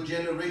with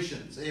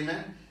generations.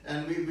 Amen.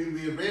 And we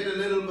read a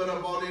little bit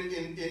about it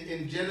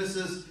in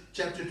Genesis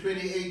chapter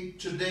 28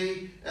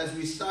 today, as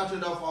we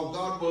started off. How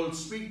God will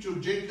speak to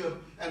Jacob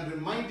and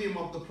remind him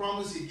of the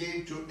promise He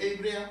gave to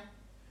Abraham.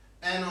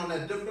 And on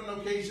a different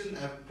occasion,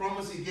 a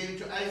promise He gave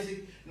to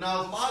Isaac.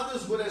 Now,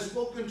 fathers would have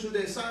spoken to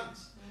their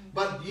sons.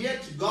 But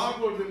yet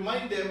God will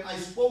remind them, I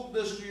spoke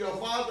this to your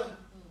father,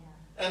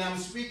 and I'm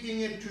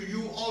speaking it to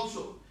you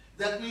also.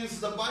 That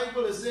means the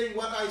Bible is saying,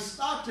 what I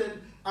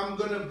started, I'm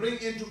going to bring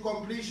into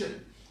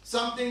completion.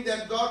 Something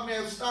that God may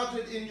have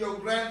started in your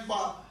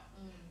grandfather,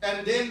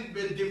 and then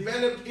be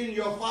developed in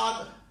your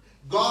father.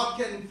 God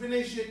can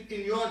finish it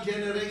in your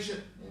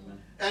generation.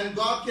 And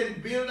God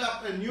can build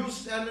up a new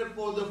standard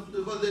for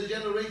the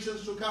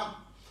generations to come.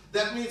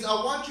 That means I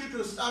want you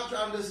to start to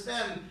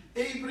understand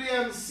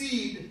Abraham's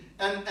seed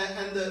and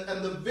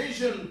the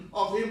vision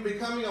of him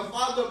becoming a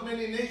father of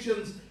many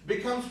nations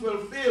becomes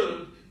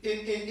fulfilled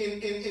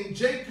in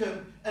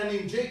Jacob and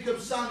in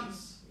Jacob's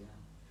sons.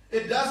 Yeah.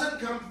 It doesn't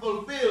come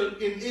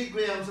fulfilled in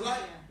Abraham's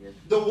life. Yeah.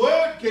 The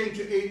word came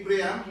to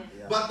Abraham,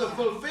 but the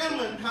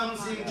fulfillment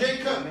comes in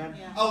Jacob.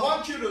 Yeah. I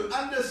want you to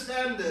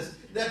understand this,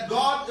 that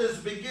God is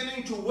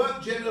beginning to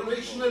work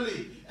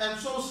generationally. And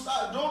so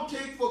don't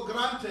take for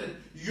granted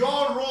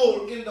your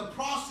role in the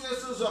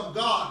processes of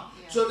God,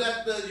 so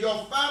that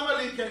your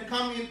family can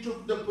come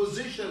into the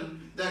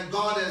position that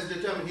God has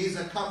determined. He's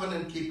a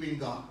covenant-keeping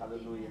God.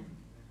 Hallelujah.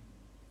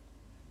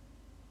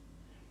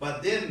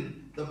 But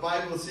then the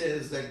Bible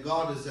says that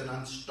God is an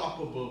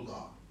unstoppable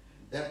God.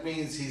 That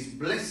means His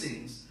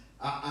blessings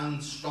are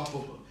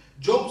unstoppable.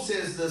 Job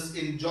says this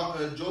in Job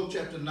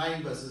chapter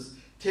 9 verses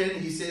 10.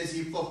 He says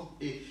he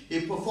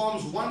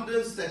performs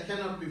wonders that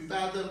cannot be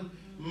fathomed,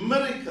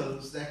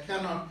 miracles that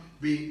cannot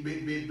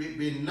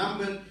be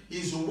numbered.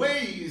 His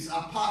ways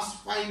are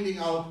past finding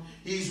out.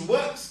 His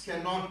works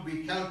cannot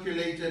be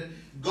calculated.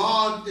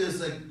 God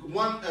is a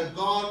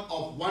God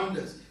of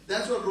wonders.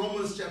 That's what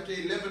Romans chapter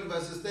 11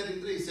 verses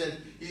 33 said.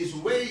 His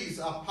ways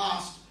are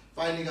past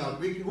finding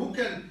out.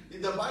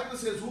 The Bible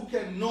says, who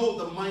can know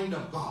the mind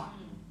of God?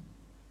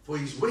 For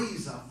His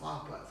ways are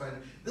far past.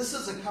 This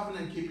is a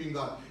covenant-keeping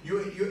God.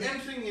 You're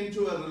entering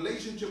into a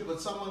relationship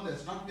with someone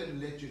that's not going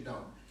to let you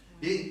down.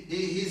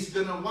 He's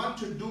going to want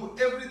to do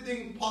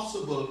everything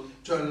possible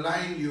to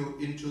align you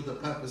into the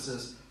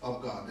purposes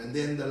of God. And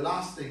then the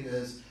last thing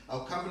is,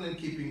 our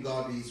covenant-keeping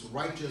God is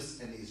righteous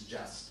and He's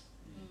just.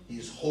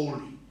 He's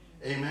holy.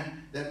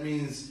 Amen. That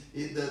means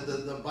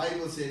the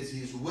Bible says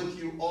He's with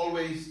you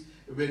always.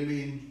 When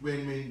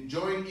we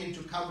join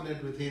into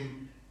covenant with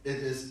Him, it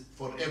is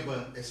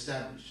forever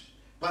established.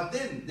 But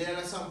then there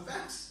are some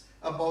facts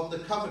about the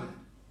covenant.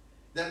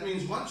 That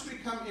means once we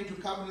come into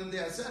covenant,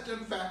 there are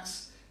certain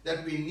facts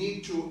that we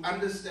need to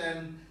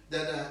understand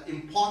that are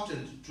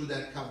important to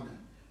that covenant.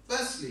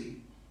 Firstly,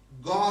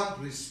 God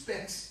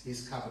respects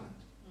His covenant.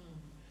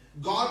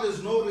 God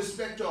is no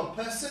respecter of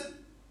person,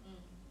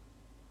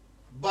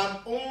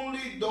 but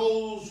only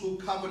those who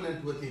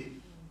covenant with Him.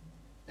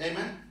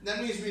 Amen.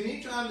 That means we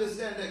need to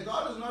understand that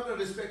God is not a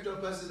respecter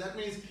of person. That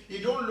means He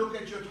don't look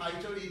at your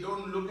title. He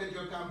don't look at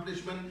your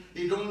accomplishment.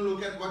 He don't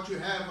look at what you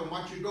have and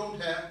what you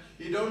don't have.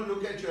 He don't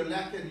look at your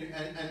lack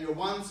and your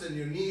wants and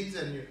your needs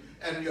and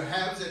your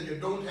haves and your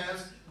don't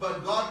haves.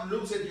 But God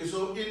looks at you.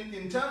 So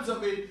in terms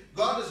of it,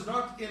 God is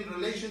not in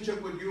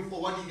relationship with you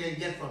for what He can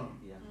get from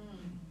you.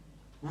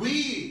 Yeah.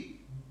 We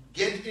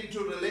get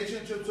into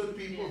relationships with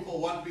people for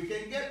what we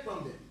can get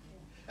from them.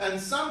 And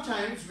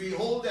sometimes we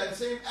hold that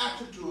same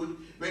attitude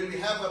when we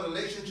have a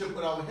relationship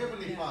with our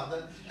Heavenly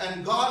Father.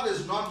 And God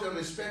is not a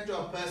respecter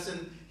of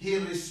person. He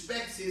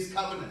respects His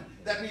covenant.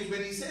 That means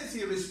when He says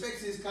He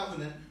respects His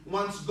covenant,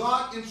 once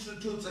God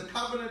institutes a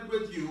covenant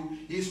with you,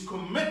 He's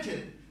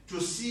committed to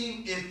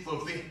seeing it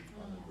fulfilled.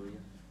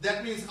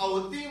 That means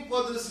our theme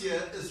for this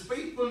year is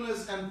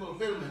faithfulness and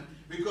fulfillment,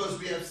 because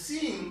we have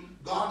seen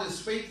God is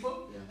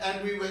faithful,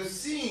 and we were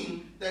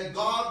seeing that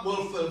God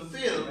will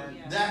fulfill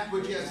that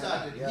which He has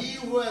started. He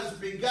who has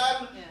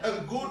begun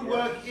a good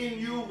work in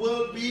you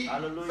will be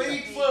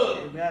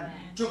faithful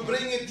to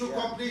bring it to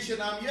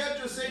completion. I'm here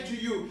to say to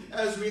you,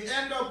 as we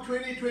end up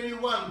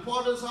 2021,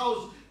 Potter's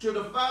House, to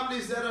the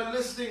families that are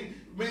listening,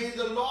 may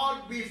the Lord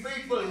be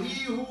faithful.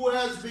 He who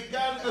has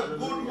begun a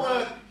good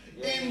work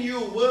in you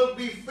will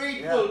be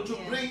faithful to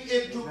bring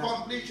it to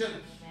completion.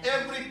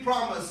 Every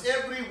promise,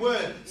 every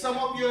word. Some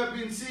of you have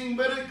been seeing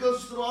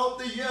miracles throughout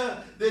the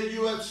year, that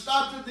you have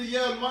started the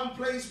year in one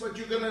place, but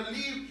you're going to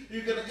leave,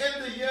 you're going to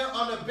end the year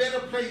on a better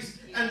place.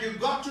 And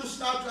you've got to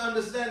start to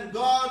understand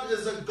God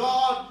is a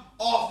God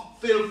of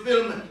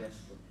fulfillment.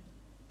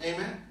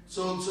 Amen.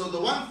 So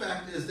the one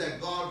fact is that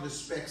God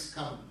respects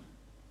covenant.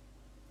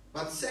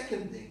 But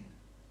second thing,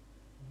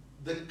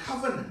 the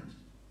covenant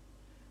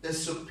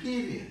is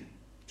superior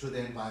to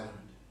the environment.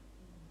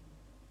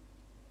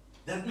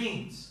 That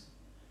means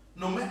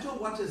no matter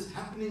what is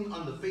happening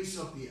on the face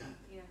of the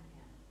earth,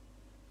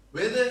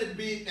 whether it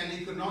be an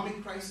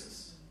economic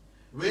crisis,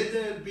 whether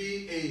it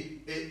be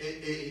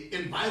a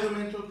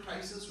environmental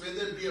crisis,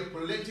 whether it be a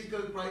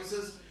political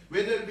crisis,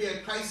 whether it be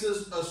a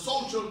crisis, a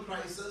social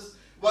crisis,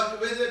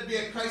 whether it be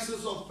a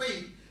crisis of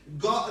faith,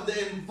 God,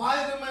 the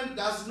environment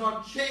does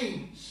not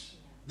change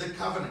the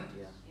covenant.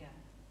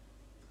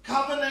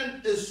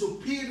 Covenant is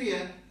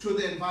superior to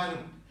the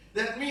environment.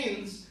 That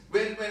means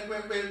when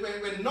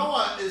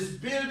Noah is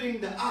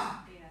building the ark,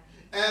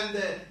 and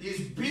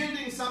he's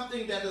building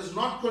something that is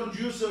not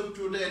conducive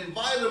to the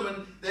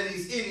environment that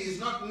he's in. He's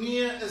not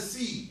near a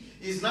sea.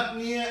 He's not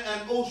near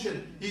an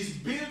ocean. He's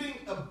building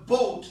a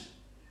boat.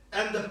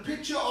 And the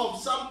picture of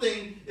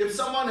something, if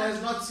someone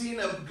has not seen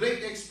a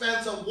great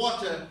expanse of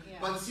water,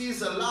 but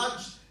sees a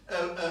large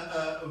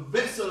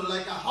vessel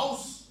like a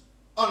house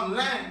on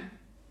land,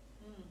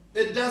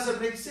 it doesn't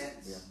make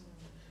sense.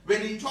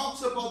 When he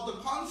talks about the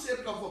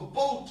concept of a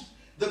boat,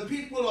 the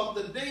people of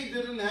the day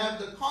didn't have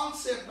the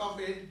concept of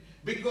it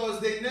because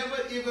they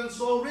never even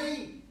saw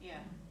rain.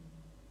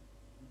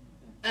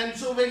 And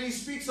so when he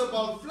speaks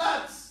about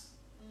floods,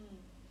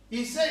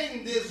 he's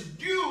saying there's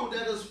dew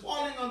that is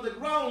falling on the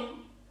ground,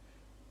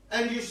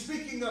 and you're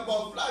speaking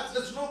about floods.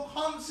 There's no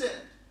concept.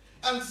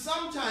 And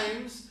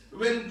sometimes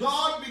when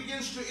God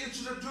begins to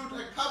institute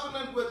a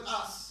covenant with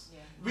us,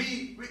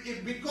 we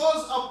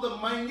because of the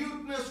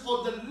minuteness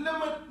or the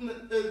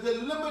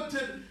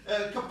limited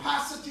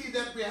capacity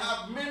that we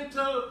have,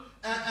 mental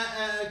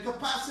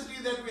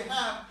capacity that we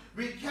have,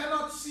 we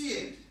cannot see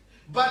it.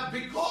 But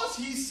because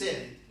He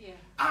said it,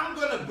 I'm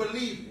going to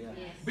believe it.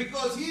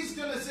 Because He's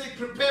going to say,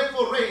 prepare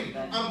for rain,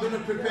 I'm going to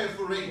prepare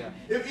for rain.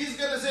 If He's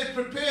going to say,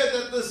 prepare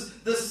that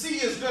the sea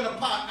is going to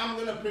part, I'm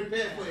going to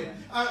prepare for it.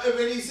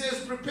 When He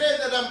says, prepare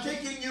that I'm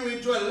taking you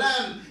into a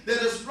land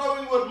that is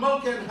flowing with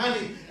milk and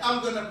honey,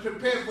 I'm going to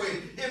prepare for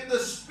it. If the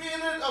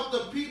spirit of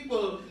the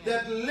people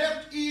that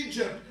left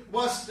Egypt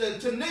was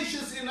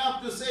tenacious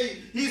enough to say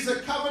He's a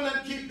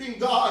covenant-keeping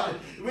God,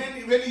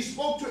 when He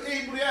spoke to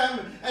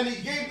Abraham and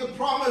He gave the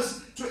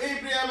promise to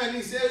Abraham, and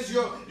He says,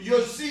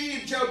 your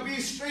seed shall be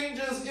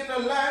strangers in a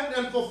land,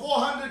 and for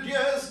 400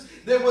 years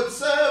they would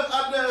serve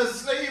under a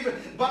slave,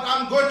 but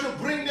I'm going to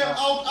bring them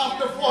out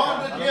after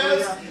 400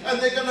 years, and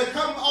they're going to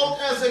come out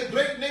as a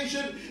great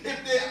nation.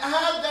 If they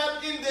had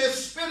that in their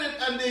spirit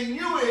and they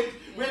knew it,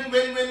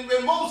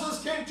 when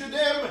Moses came to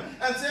them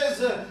and says,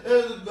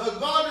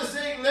 God is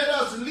saying, let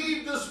us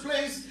leave this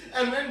place.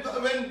 And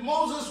when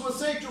Moses was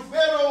saying to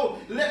Pharaoh,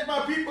 let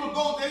my people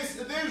go,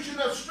 they should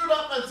have stood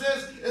up and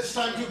says, it's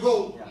time to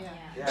go.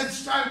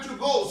 It's time to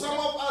go. Some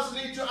of us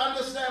need to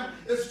understand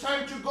it's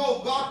time to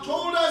go. God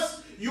told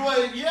us you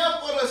are here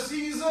for a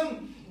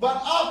season,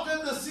 but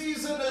after the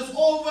season is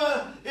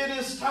over, it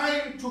is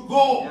time to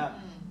go.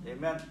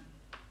 Amen.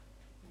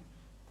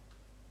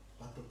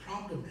 But the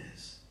problem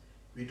is,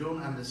 we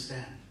don't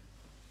understand.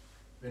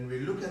 When we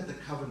look at the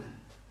covenant,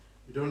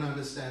 we don't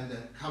understand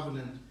that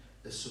covenant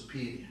is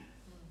superior.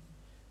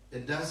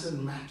 It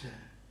doesn't matter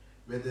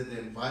whether the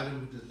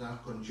environment is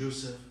not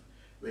conducive.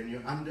 When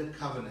you're under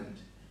covenant,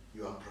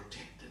 you are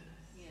protected.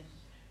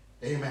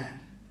 Amen.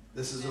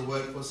 This is a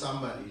word for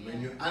somebody.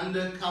 When you're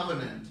under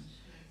covenant,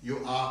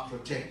 you are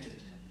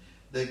protected.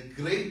 The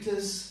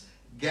greatest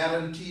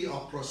guarantee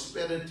of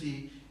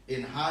prosperity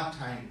in hard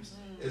times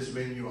is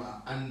when you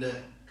are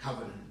under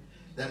covenant.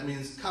 That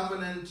means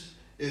covenant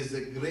is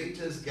the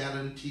greatest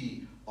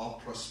guarantee of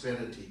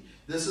prosperity.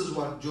 This is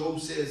what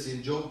Job says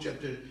in Job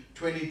chapter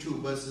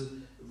 22,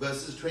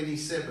 verses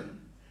 27.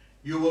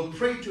 You will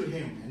pray to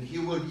Him and He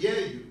will hear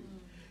you.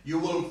 You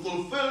will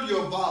fulfill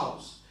your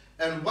vows,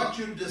 and what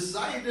you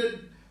decide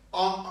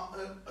on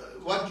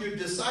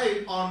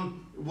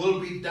will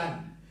be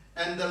done,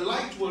 and the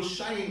light will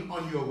shine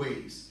on your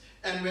ways.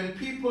 And when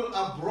people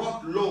are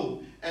brought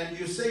low, and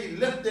you say,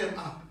 lift them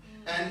up,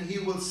 and He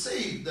will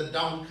save the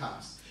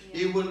downcast.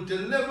 He will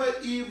deliver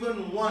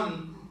even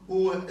one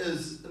who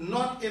is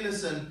not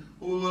innocent,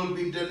 who will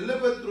be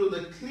delivered through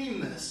the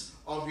cleanness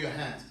of your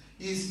hands.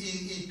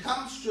 he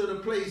comes to the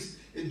place.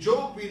 In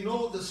Job, we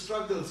know the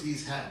struggles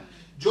he's had.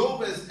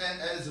 Job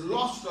has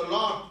lost a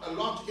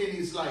lot in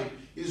his life.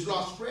 He's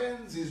lost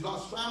friends, he's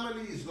lost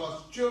family, he's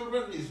lost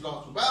children, he's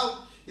lost wealth,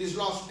 he's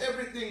lost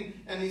everything.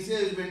 And he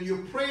says, when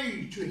you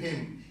pray to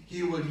him,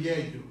 he will hear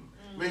you.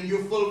 When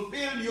you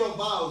fulfill your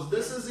vows,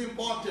 this is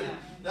important.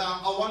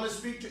 Now, I want to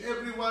speak to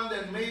everyone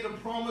that made a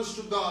promise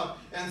to God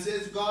and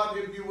says, God,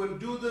 if you would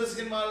do this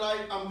in my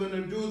life, I'm going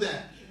to do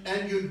that.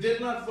 And you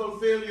did not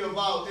fulfill your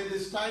vow. It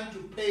is time to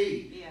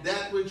pay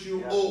that which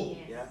you owe.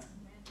 Yeah.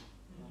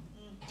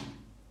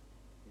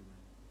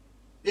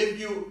 If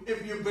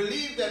you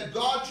believe that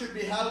God should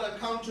be held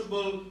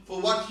accountable for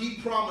what he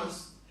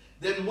promised,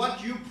 then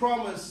what you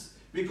promise,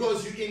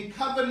 because you're in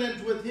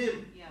covenant with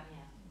him.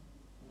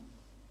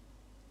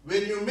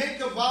 When you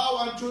make a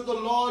vow unto the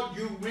Lord,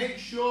 you make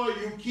sure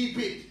you keep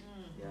it.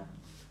 Yeah.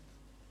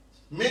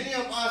 Many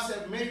of us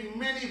have made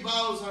many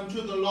vows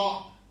unto the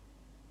Lord.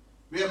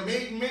 We have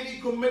made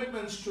many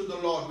commitments to the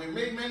Lord. We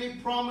made many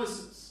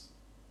promises.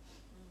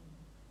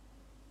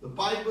 The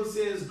Bible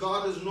says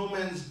God is no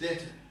man's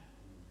debtor.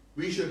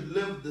 We should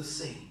live the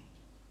same.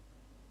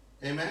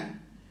 Amen?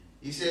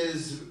 He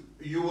says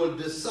you will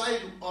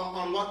decide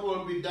on what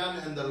will be done,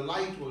 and the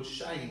light will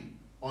shine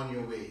on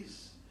your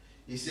ways.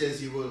 He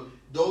says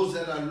those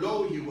that are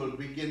low, he will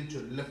begin to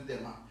lift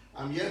them up.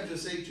 I'm here to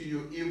say to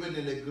you, even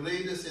in the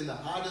greatest, in the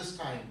hardest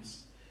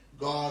times,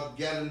 God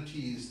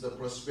guarantees the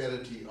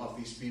prosperity of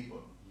his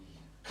people.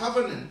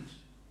 Covenant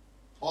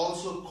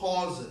also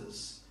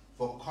causes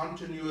for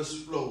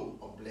continuous flow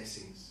of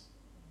blessings.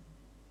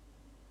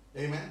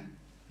 Amen?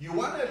 You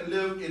want to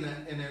live in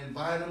an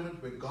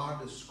environment where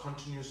God is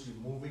continuously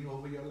moving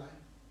over your life?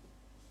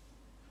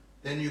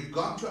 Then you've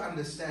got to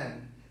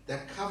understand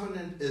that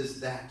covenant is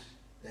that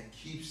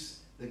keeps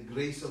the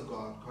grace of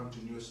God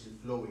continuously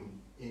flowing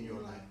in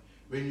your life.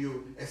 When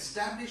you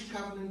establish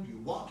covenant, you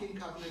walk in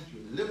covenant,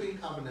 you live in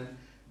covenant,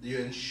 you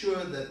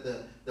ensure that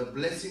the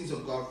blessings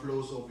of God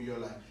flows over your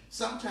life.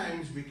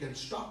 Sometimes we can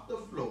stop the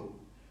flow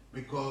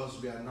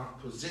because we are not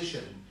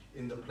positioned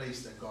in the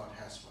place that God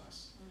has for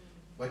us.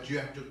 But you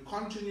have to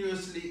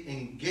continuously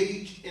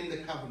engage in the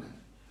covenant.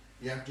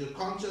 You have to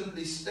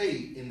constantly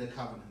stay in the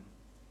covenant.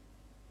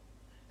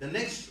 The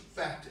next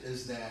fact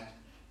is that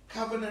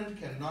covenant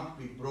cannot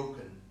be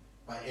broken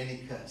by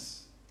any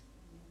curse.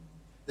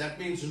 That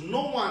means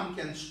no one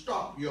can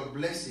stop your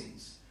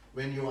blessings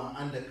when you are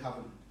under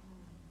covenant.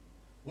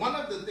 One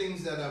of the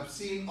things that I've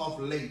seen of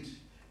late,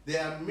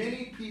 there are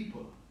many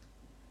people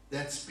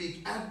that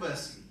speak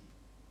adversely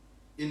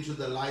into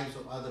the lives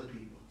of other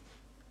people.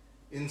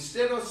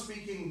 Instead of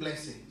speaking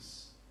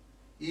blessings,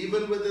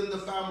 even within the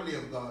family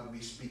of God, we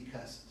speak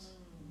curses.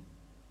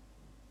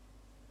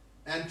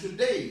 And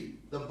today,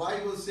 the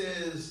Bible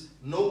says,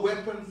 no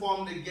weapon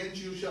formed against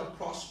you shall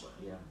prosper.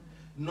 Yeah.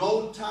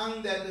 No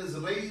tongue that is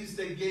raised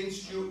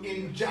against you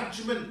in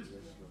judgment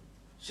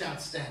shall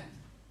stand.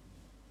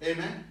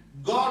 Amen.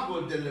 God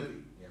will deliver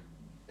you.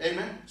 Yeah.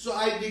 Amen. So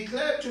I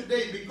declare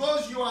today,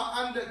 because you are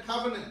under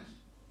covenant,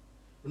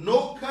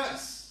 no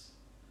curse,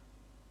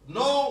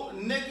 no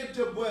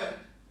negative word,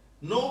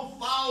 no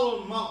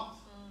foul mouth,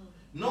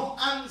 no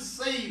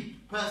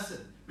unsaved person,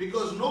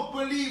 because no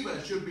believer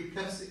should be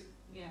cursing.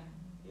 Yeah.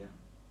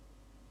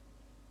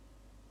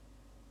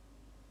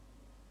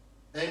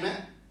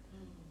 Amen.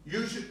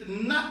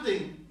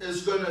 Nothing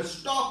is going to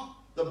stop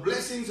the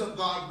blessings of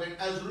God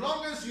as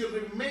long as you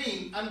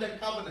remain under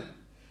covenant.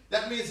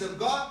 That means that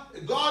God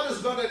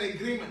has got an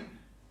agreement.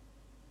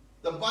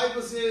 The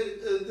Bible says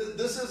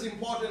this is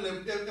important.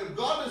 If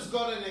God has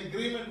got an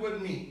agreement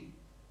with me,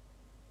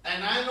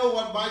 and I know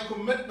what my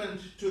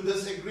commitment to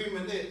this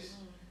agreement is,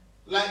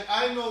 like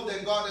I know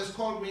that God has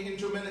called me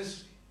into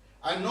ministry.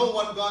 I know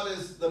what God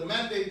is, the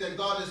mandate that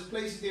God has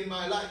placed in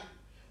my life.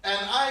 And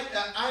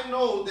I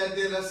know that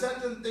there are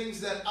certain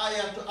things that I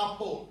have to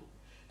uphold.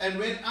 And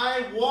when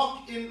I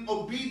walk in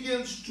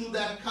obedience to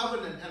that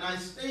covenant and I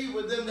stay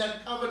within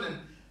that covenant,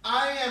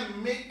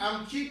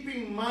 I'm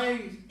keeping my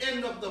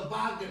end of the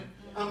bargain.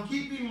 I'm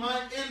keeping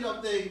my end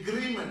of the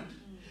agreement.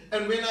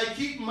 And when I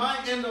keep my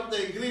end of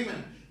the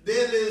agreement,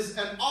 there is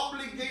an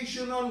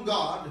obligation on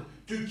God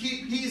to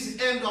keep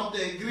his end of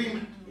the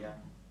agreement. Yeah.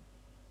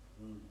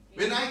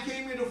 When I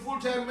came into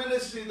full-time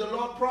ministry, the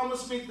Lord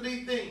promised me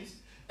 3 things.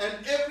 And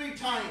every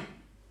time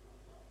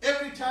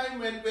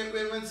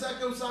when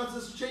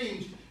circumstances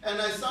change,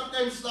 and I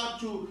sometimes start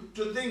to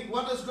think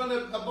what is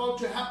about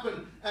to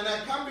happen, and I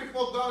come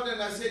before God and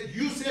I said,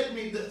 you said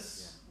me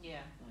this.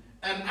 Yeah.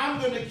 And I'm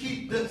going to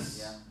keep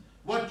this. Yeah.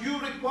 What you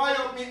require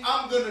of me,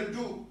 I'm going to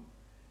do.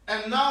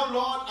 And now,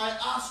 Lord, I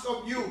ask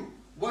of you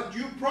what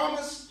you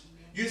promised.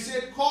 You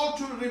said, call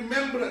to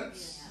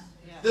remembrance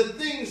the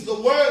things, the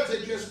words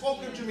that you have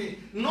spoken to me.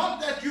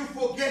 Not that you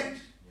forget.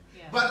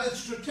 But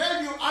it's to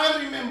tell you,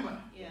 I remember.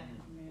 Yeah.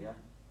 Yeah.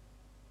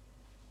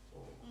 Oh,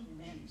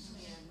 Amen. Jesus.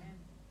 Amen.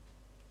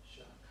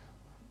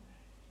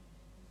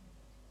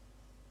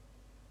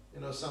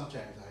 You know,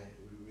 sometimes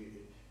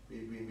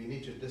we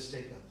need to just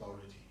take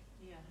authority.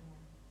 Yeah.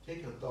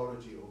 Take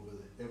authority over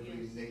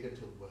every Yes.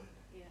 negative word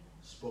Yeah.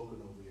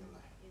 spoken over your life.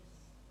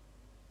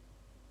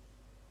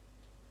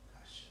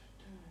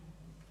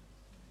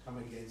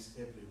 against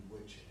every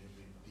witch and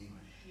every demon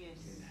Yes.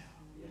 in hell.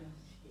 Yes.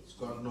 It's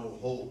got no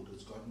hold.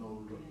 It's got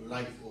no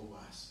life over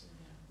us.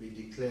 We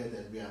declare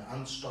that we are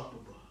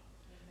unstoppable.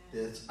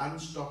 There's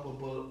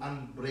unstoppable,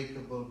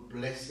 unbreakable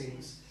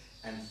blessings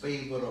and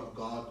favor of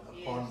God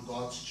upon Yes.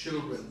 God's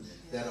children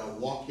that are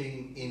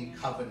walking in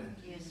covenant.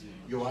 Yes.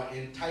 You are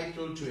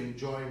entitled to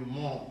enjoy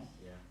more.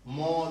 Yeah.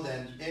 More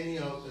than any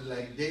of,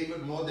 like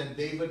David, more than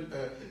David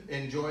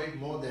enjoyed,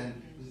 more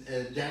than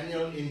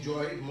Daniel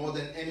enjoyed, more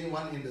than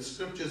anyone in the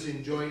scriptures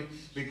enjoyed,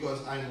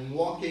 because I'm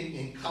walking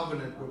in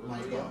covenant with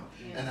my God.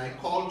 And I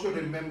call to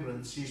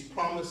remembrance His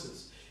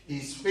promises.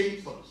 He's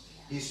faithful.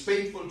 He's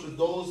faithful to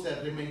those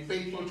that remain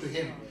faithful to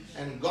Him.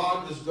 And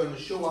God is going to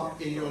show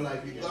up in your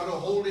life. You've got to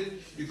hold it.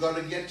 You've got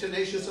to get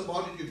tenacious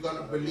about it. You've got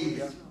to believe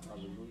it.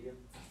 Hallelujah.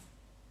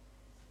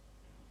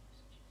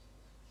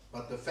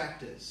 But the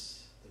fact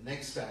is, the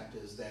next fact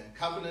is that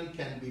covenant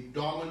can be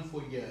dormant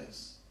for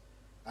years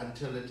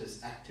until it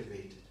is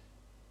activated.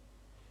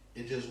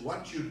 It is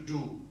what you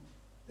do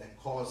that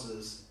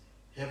causes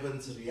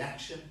heaven's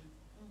reaction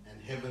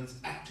and heaven's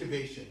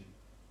activation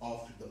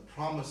of the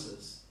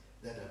promises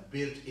that are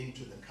built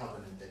into the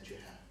covenant that you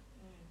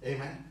have.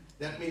 Amen.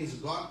 That means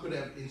God could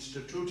have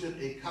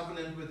instituted a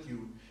covenant with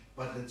you,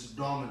 but it's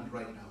dormant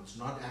right now. It's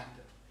not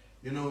active.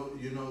 You know,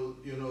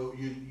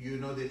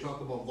 they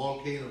talk about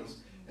volcanoes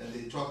and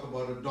they talk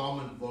about a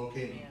dormant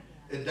volcano.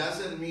 It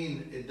doesn't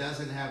mean it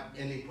doesn't have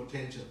any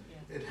potential.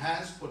 It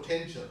has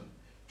potential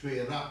to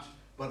erupt,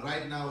 but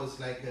right now it's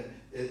like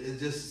it's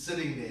just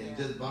sitting there and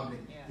just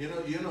bubbling. You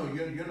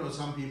know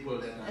some people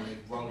that are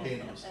like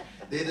volcanoes.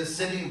 They're just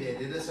sitting there.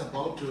 They're just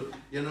about to,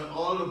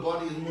 all the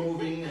body is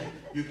moving.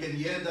 You can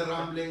hear the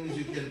rumblings.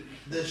 You can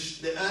the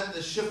earth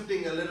is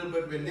shifting a little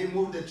bit. When they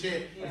move the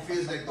chair, it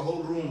feels like the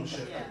whole room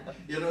shifted.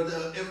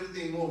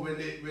 Everything moves when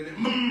they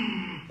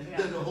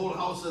then the whole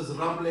house is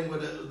rumbling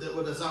with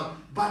a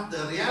sound. But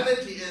the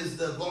reality is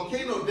the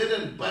volcano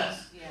didn't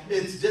burst.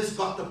 It's just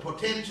got the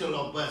potential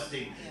of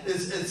bursting.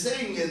 It's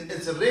saying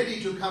it's ready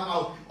to come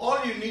out.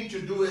 All you need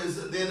to do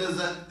is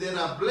there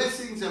are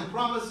blessings and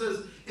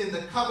promises in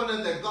the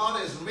covenant that God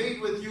has made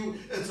with you.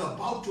 It's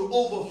about to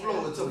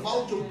overflow. It's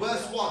about to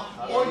burst forth.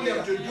 All you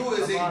have to do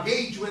is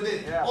engage with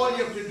it. All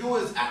you have to do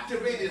is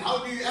activate it.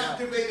 How do you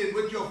activate it?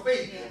 With your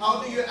faith.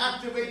 How do you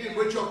activate it?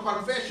 With your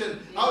confession.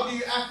 How do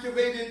you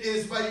activate it?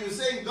 Is by you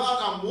saying, God,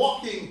 I'm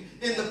walking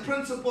in the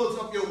principles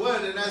of your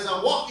word, and as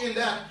I walk in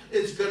that,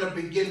 it's going to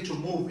begin to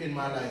move in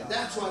my life.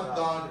 That's what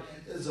God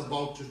is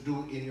about to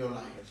do in your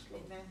life.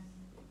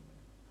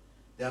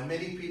 There are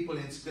many people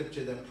in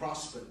scripture that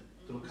prospered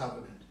through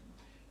covenant.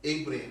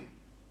 Abraham,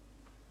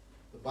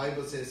 the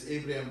Bible says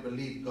Abraham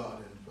believed God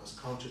and it was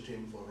counted to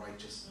him for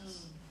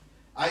righteousness.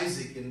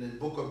 Isaac, in the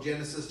book of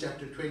Genesis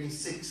chapter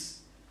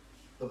 26,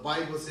 the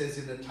Bible says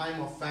in the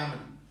time of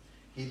famine,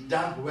 he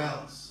dug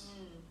wells.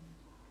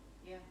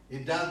 He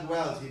dug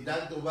wells. He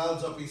dug the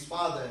wells of his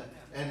father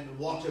and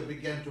water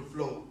began to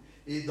flow.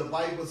 The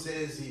Bible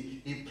says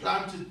he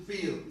planted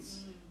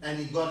fields and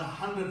he got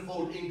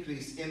 100-fold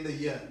increase in the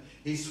year.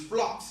 His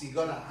flocks, he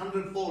got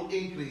 100-fold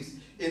increase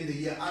in the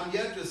year. I'm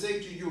here to say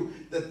to you,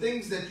 the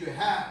things that you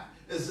have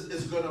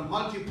is going to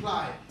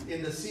multiply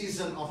in the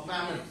season of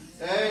famine.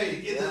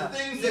 Hey, the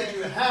things that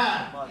you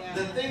have,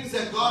 the things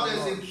that God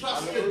has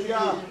entrusted to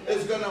you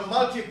is going to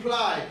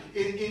multiply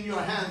in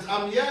your hands.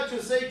 I'm here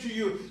to say to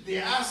you, the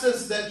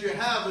assets that you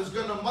have is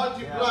going to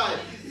multiply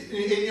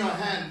in your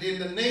hand in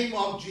the name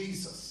of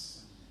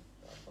Jesus.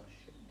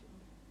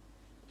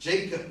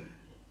 Jacob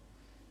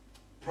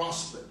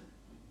prospered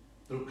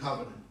through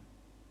covenant.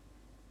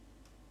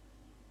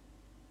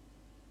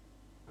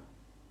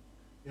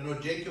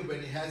 Jacob,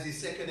 when he has his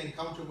second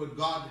encounter with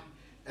God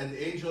and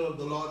the angel of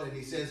the Lord, and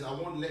he says, I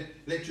won't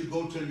let you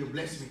go till you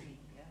bless me.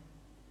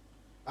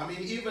 I mean,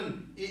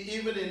 even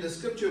in the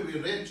scripture we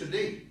read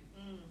today,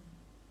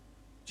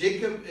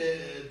 Jacob,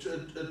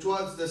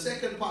 towards the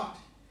second part,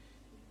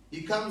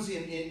 he comes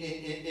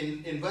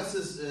in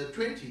verses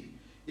 20.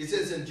 He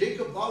says, and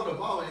Jacob vowed a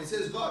vow, and he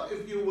says, God,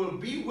 if you will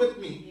be with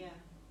me,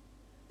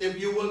 if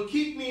you will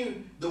keep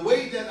me the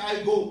way that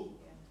I go,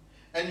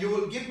 and you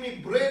will give me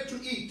bread to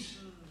eat,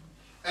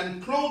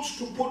 and clothes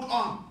to put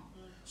on,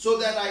 so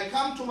that I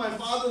come to my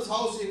father's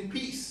house in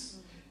peace,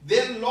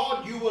 then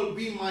Lord, you will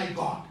be my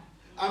God.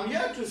 I'm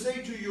here to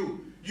say to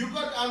you, you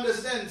got to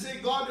understand,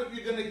 say, God, if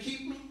you're going to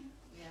keep me,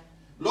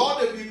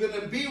 Lord, if you're going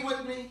to be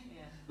with me,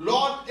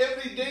 Lord,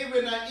 every day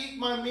when I eat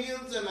my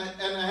meals and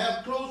I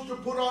have clothes to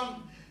put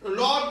on,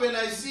 Lord, when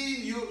I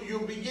see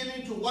you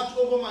beginning to watch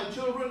over my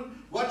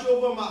children, watch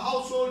over my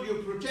household,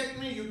 you protect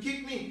me, you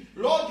keep me,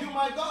 Lord, you're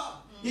my God.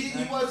 He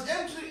was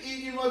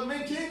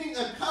maintaining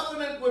a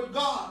covenant with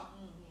God.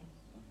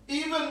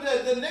 Even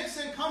the next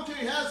encounter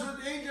he has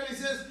with the angel, he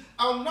says,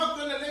 I'm not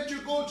going to let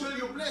you go till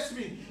you bless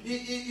me.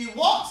 He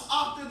walks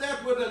after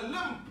that with a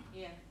limp.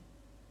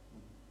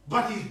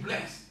 But he's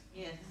blessed.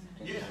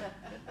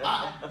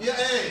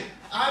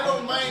 I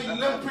don't mind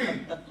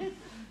limping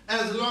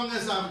as long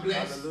as I'm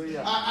blessed.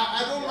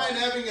 I don't mind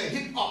having a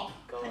hip hop.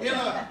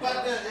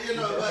 But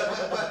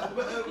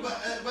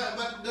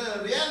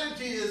the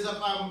reality is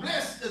if I'm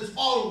blessed, it's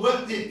all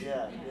worth it.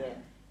 Yeah.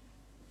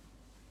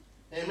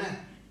 Amen.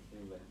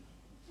 Amen.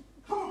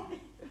 Come on.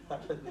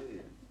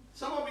 Hallelujah.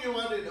 Some of you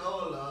want it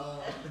all.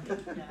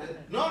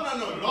 No,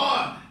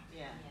 Lord.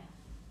 Yeah.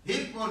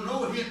 Hip or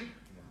no hip.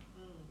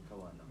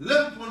 Come on now.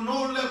 Limp or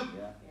no limp.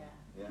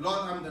 Yeah.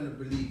 Lord, I'm going to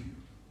believe you.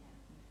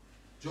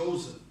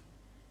 Joseph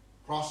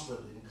prospered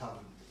in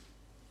covenant.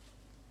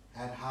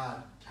 Had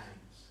hard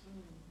times.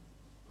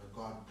 But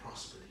God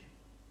prospered him.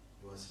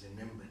 He was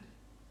remembered.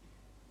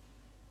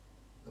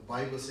 The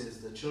Bible says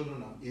the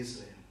children of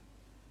Israel,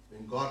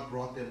 when God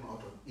brought them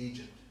out of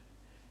Egypt,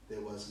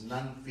 there was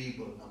none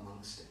feeble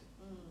amongst them.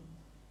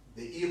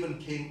 They even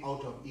came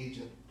out of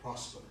Egypt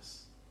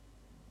prosperous.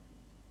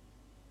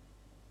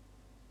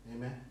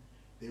 Amen.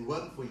 They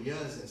worked for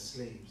years as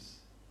slaves,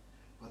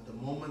 but the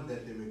moment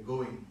that they were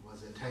going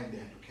was the time they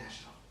had to cash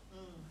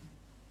out.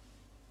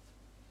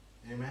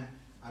 Amen.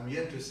 I'm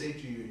here to say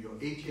to you, your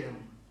ATM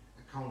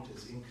account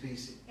is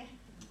increasing.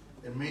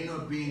 It may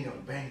not be in your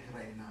bank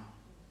right now,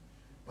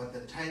 but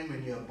the time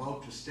when you're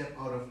about to step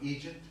out of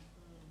Egypt,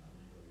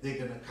 they're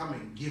going to come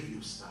and give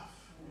you stuff.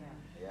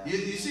 Yeah.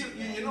 You see,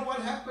 you know what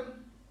happened?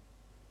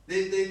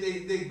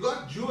 They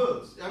got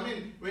jewels. I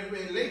mean, when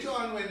later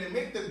on when they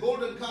make the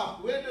golden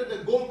calf, where did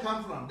the gold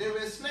come from? They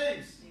were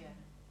slaves. Yeah.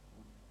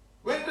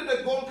 Where did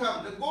the gold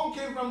come? The gold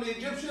came from the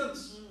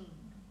Egyptians.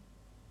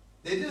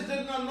 They just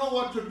did not know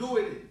what to do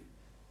with it.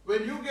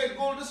 When you get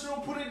gold, just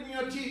don't put it in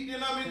your teeth. You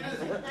know what I mean?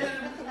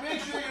 Just make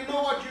sure you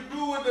know what you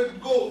do with the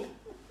gold.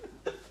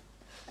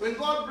 When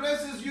God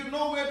blesses, you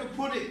know where to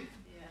put it.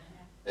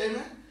 Yeah.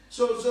 Amen.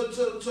 So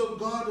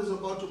God is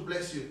about to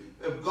bless you.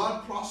 If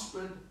God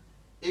prospered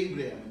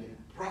Abraham, and he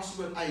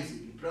prospered Isaac,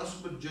 he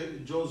prospered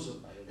Joseph,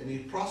 and he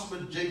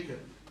prospered Jacob,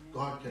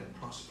 God can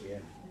prosper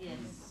you. Yes.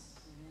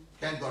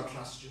 Can God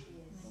trust you?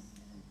 Yes.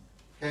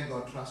 Can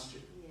God trust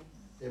you?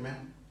 Yes.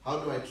 Amen. How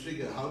do I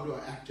trigger? How do I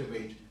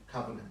activate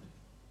covenant?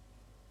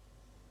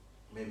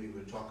 Maybe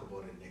we'll talk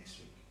about it next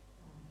week.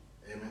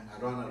 Amen. I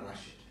don't want to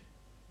rush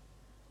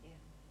it.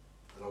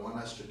 But I want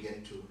us to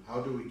get to how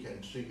do we can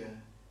trigger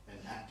and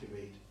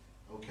activate,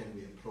 how can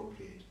we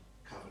appropriate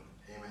covenant.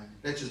 Amen.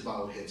 Let's just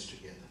bow our heads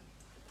together.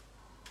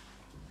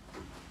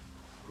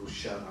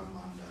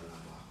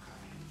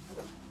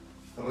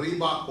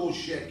 Ribako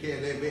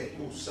sheke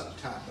lebeku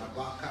sata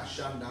rabaka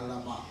shanda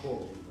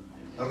labako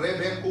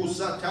rebeku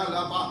sata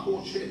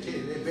labako shete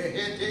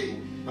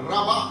lebehete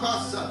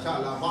rabaka sata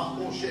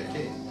labako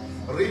shete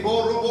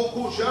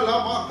riboroboku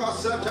shalabaka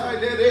sata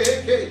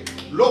leleke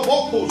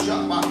loboko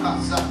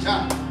shabaka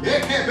sata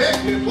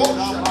ekebeke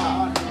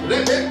boshata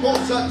rebeko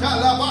sata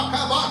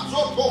labaka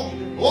batsoto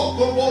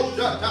okobo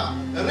shata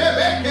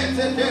rebeke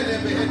sete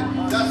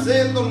lebehe. That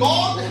says the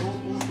Lord,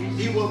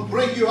 He will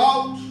bring you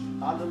out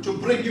to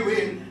bring you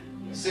in,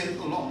 says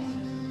the Lord.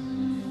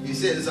 He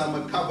says, I'm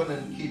a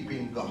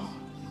covenant-keeping God.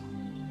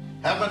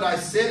 Haven't I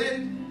said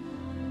it?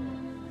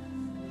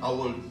 I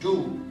will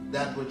do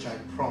that which I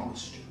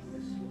promised you.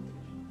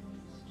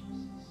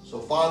 So,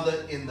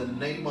 Father, in the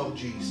name of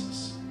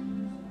Jesus,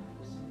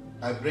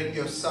 I bring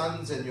your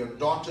sons and your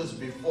daughters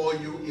before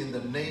you in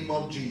the name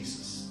of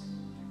Jesus.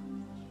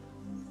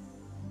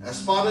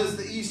 As far as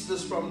the east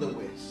is from the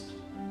west,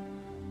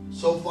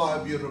 so far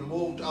have you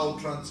removed our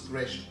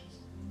transgressions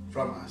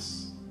from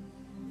us,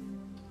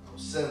 our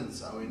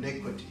sins, our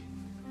iniquity.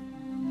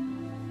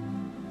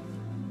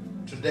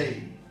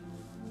 Today,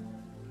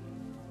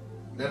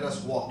 let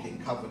us walk in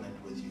covenant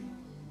with you.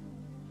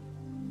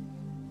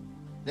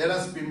 Let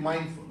us be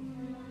mindful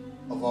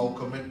of our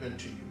commitment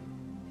to you.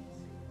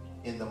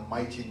 In the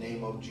mighty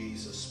name of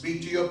Jesus,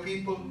 speak to your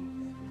people,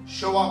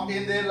 show up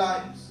in their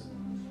lives.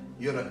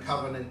 You're a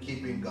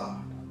covenant-keeping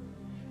God.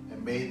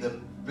 And may the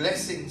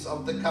blessings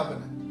of the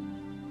covenant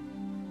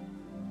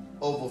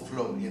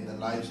overflow in the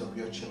lives of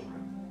your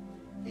children.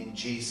 In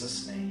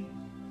Jesus' name,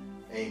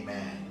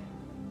 amen.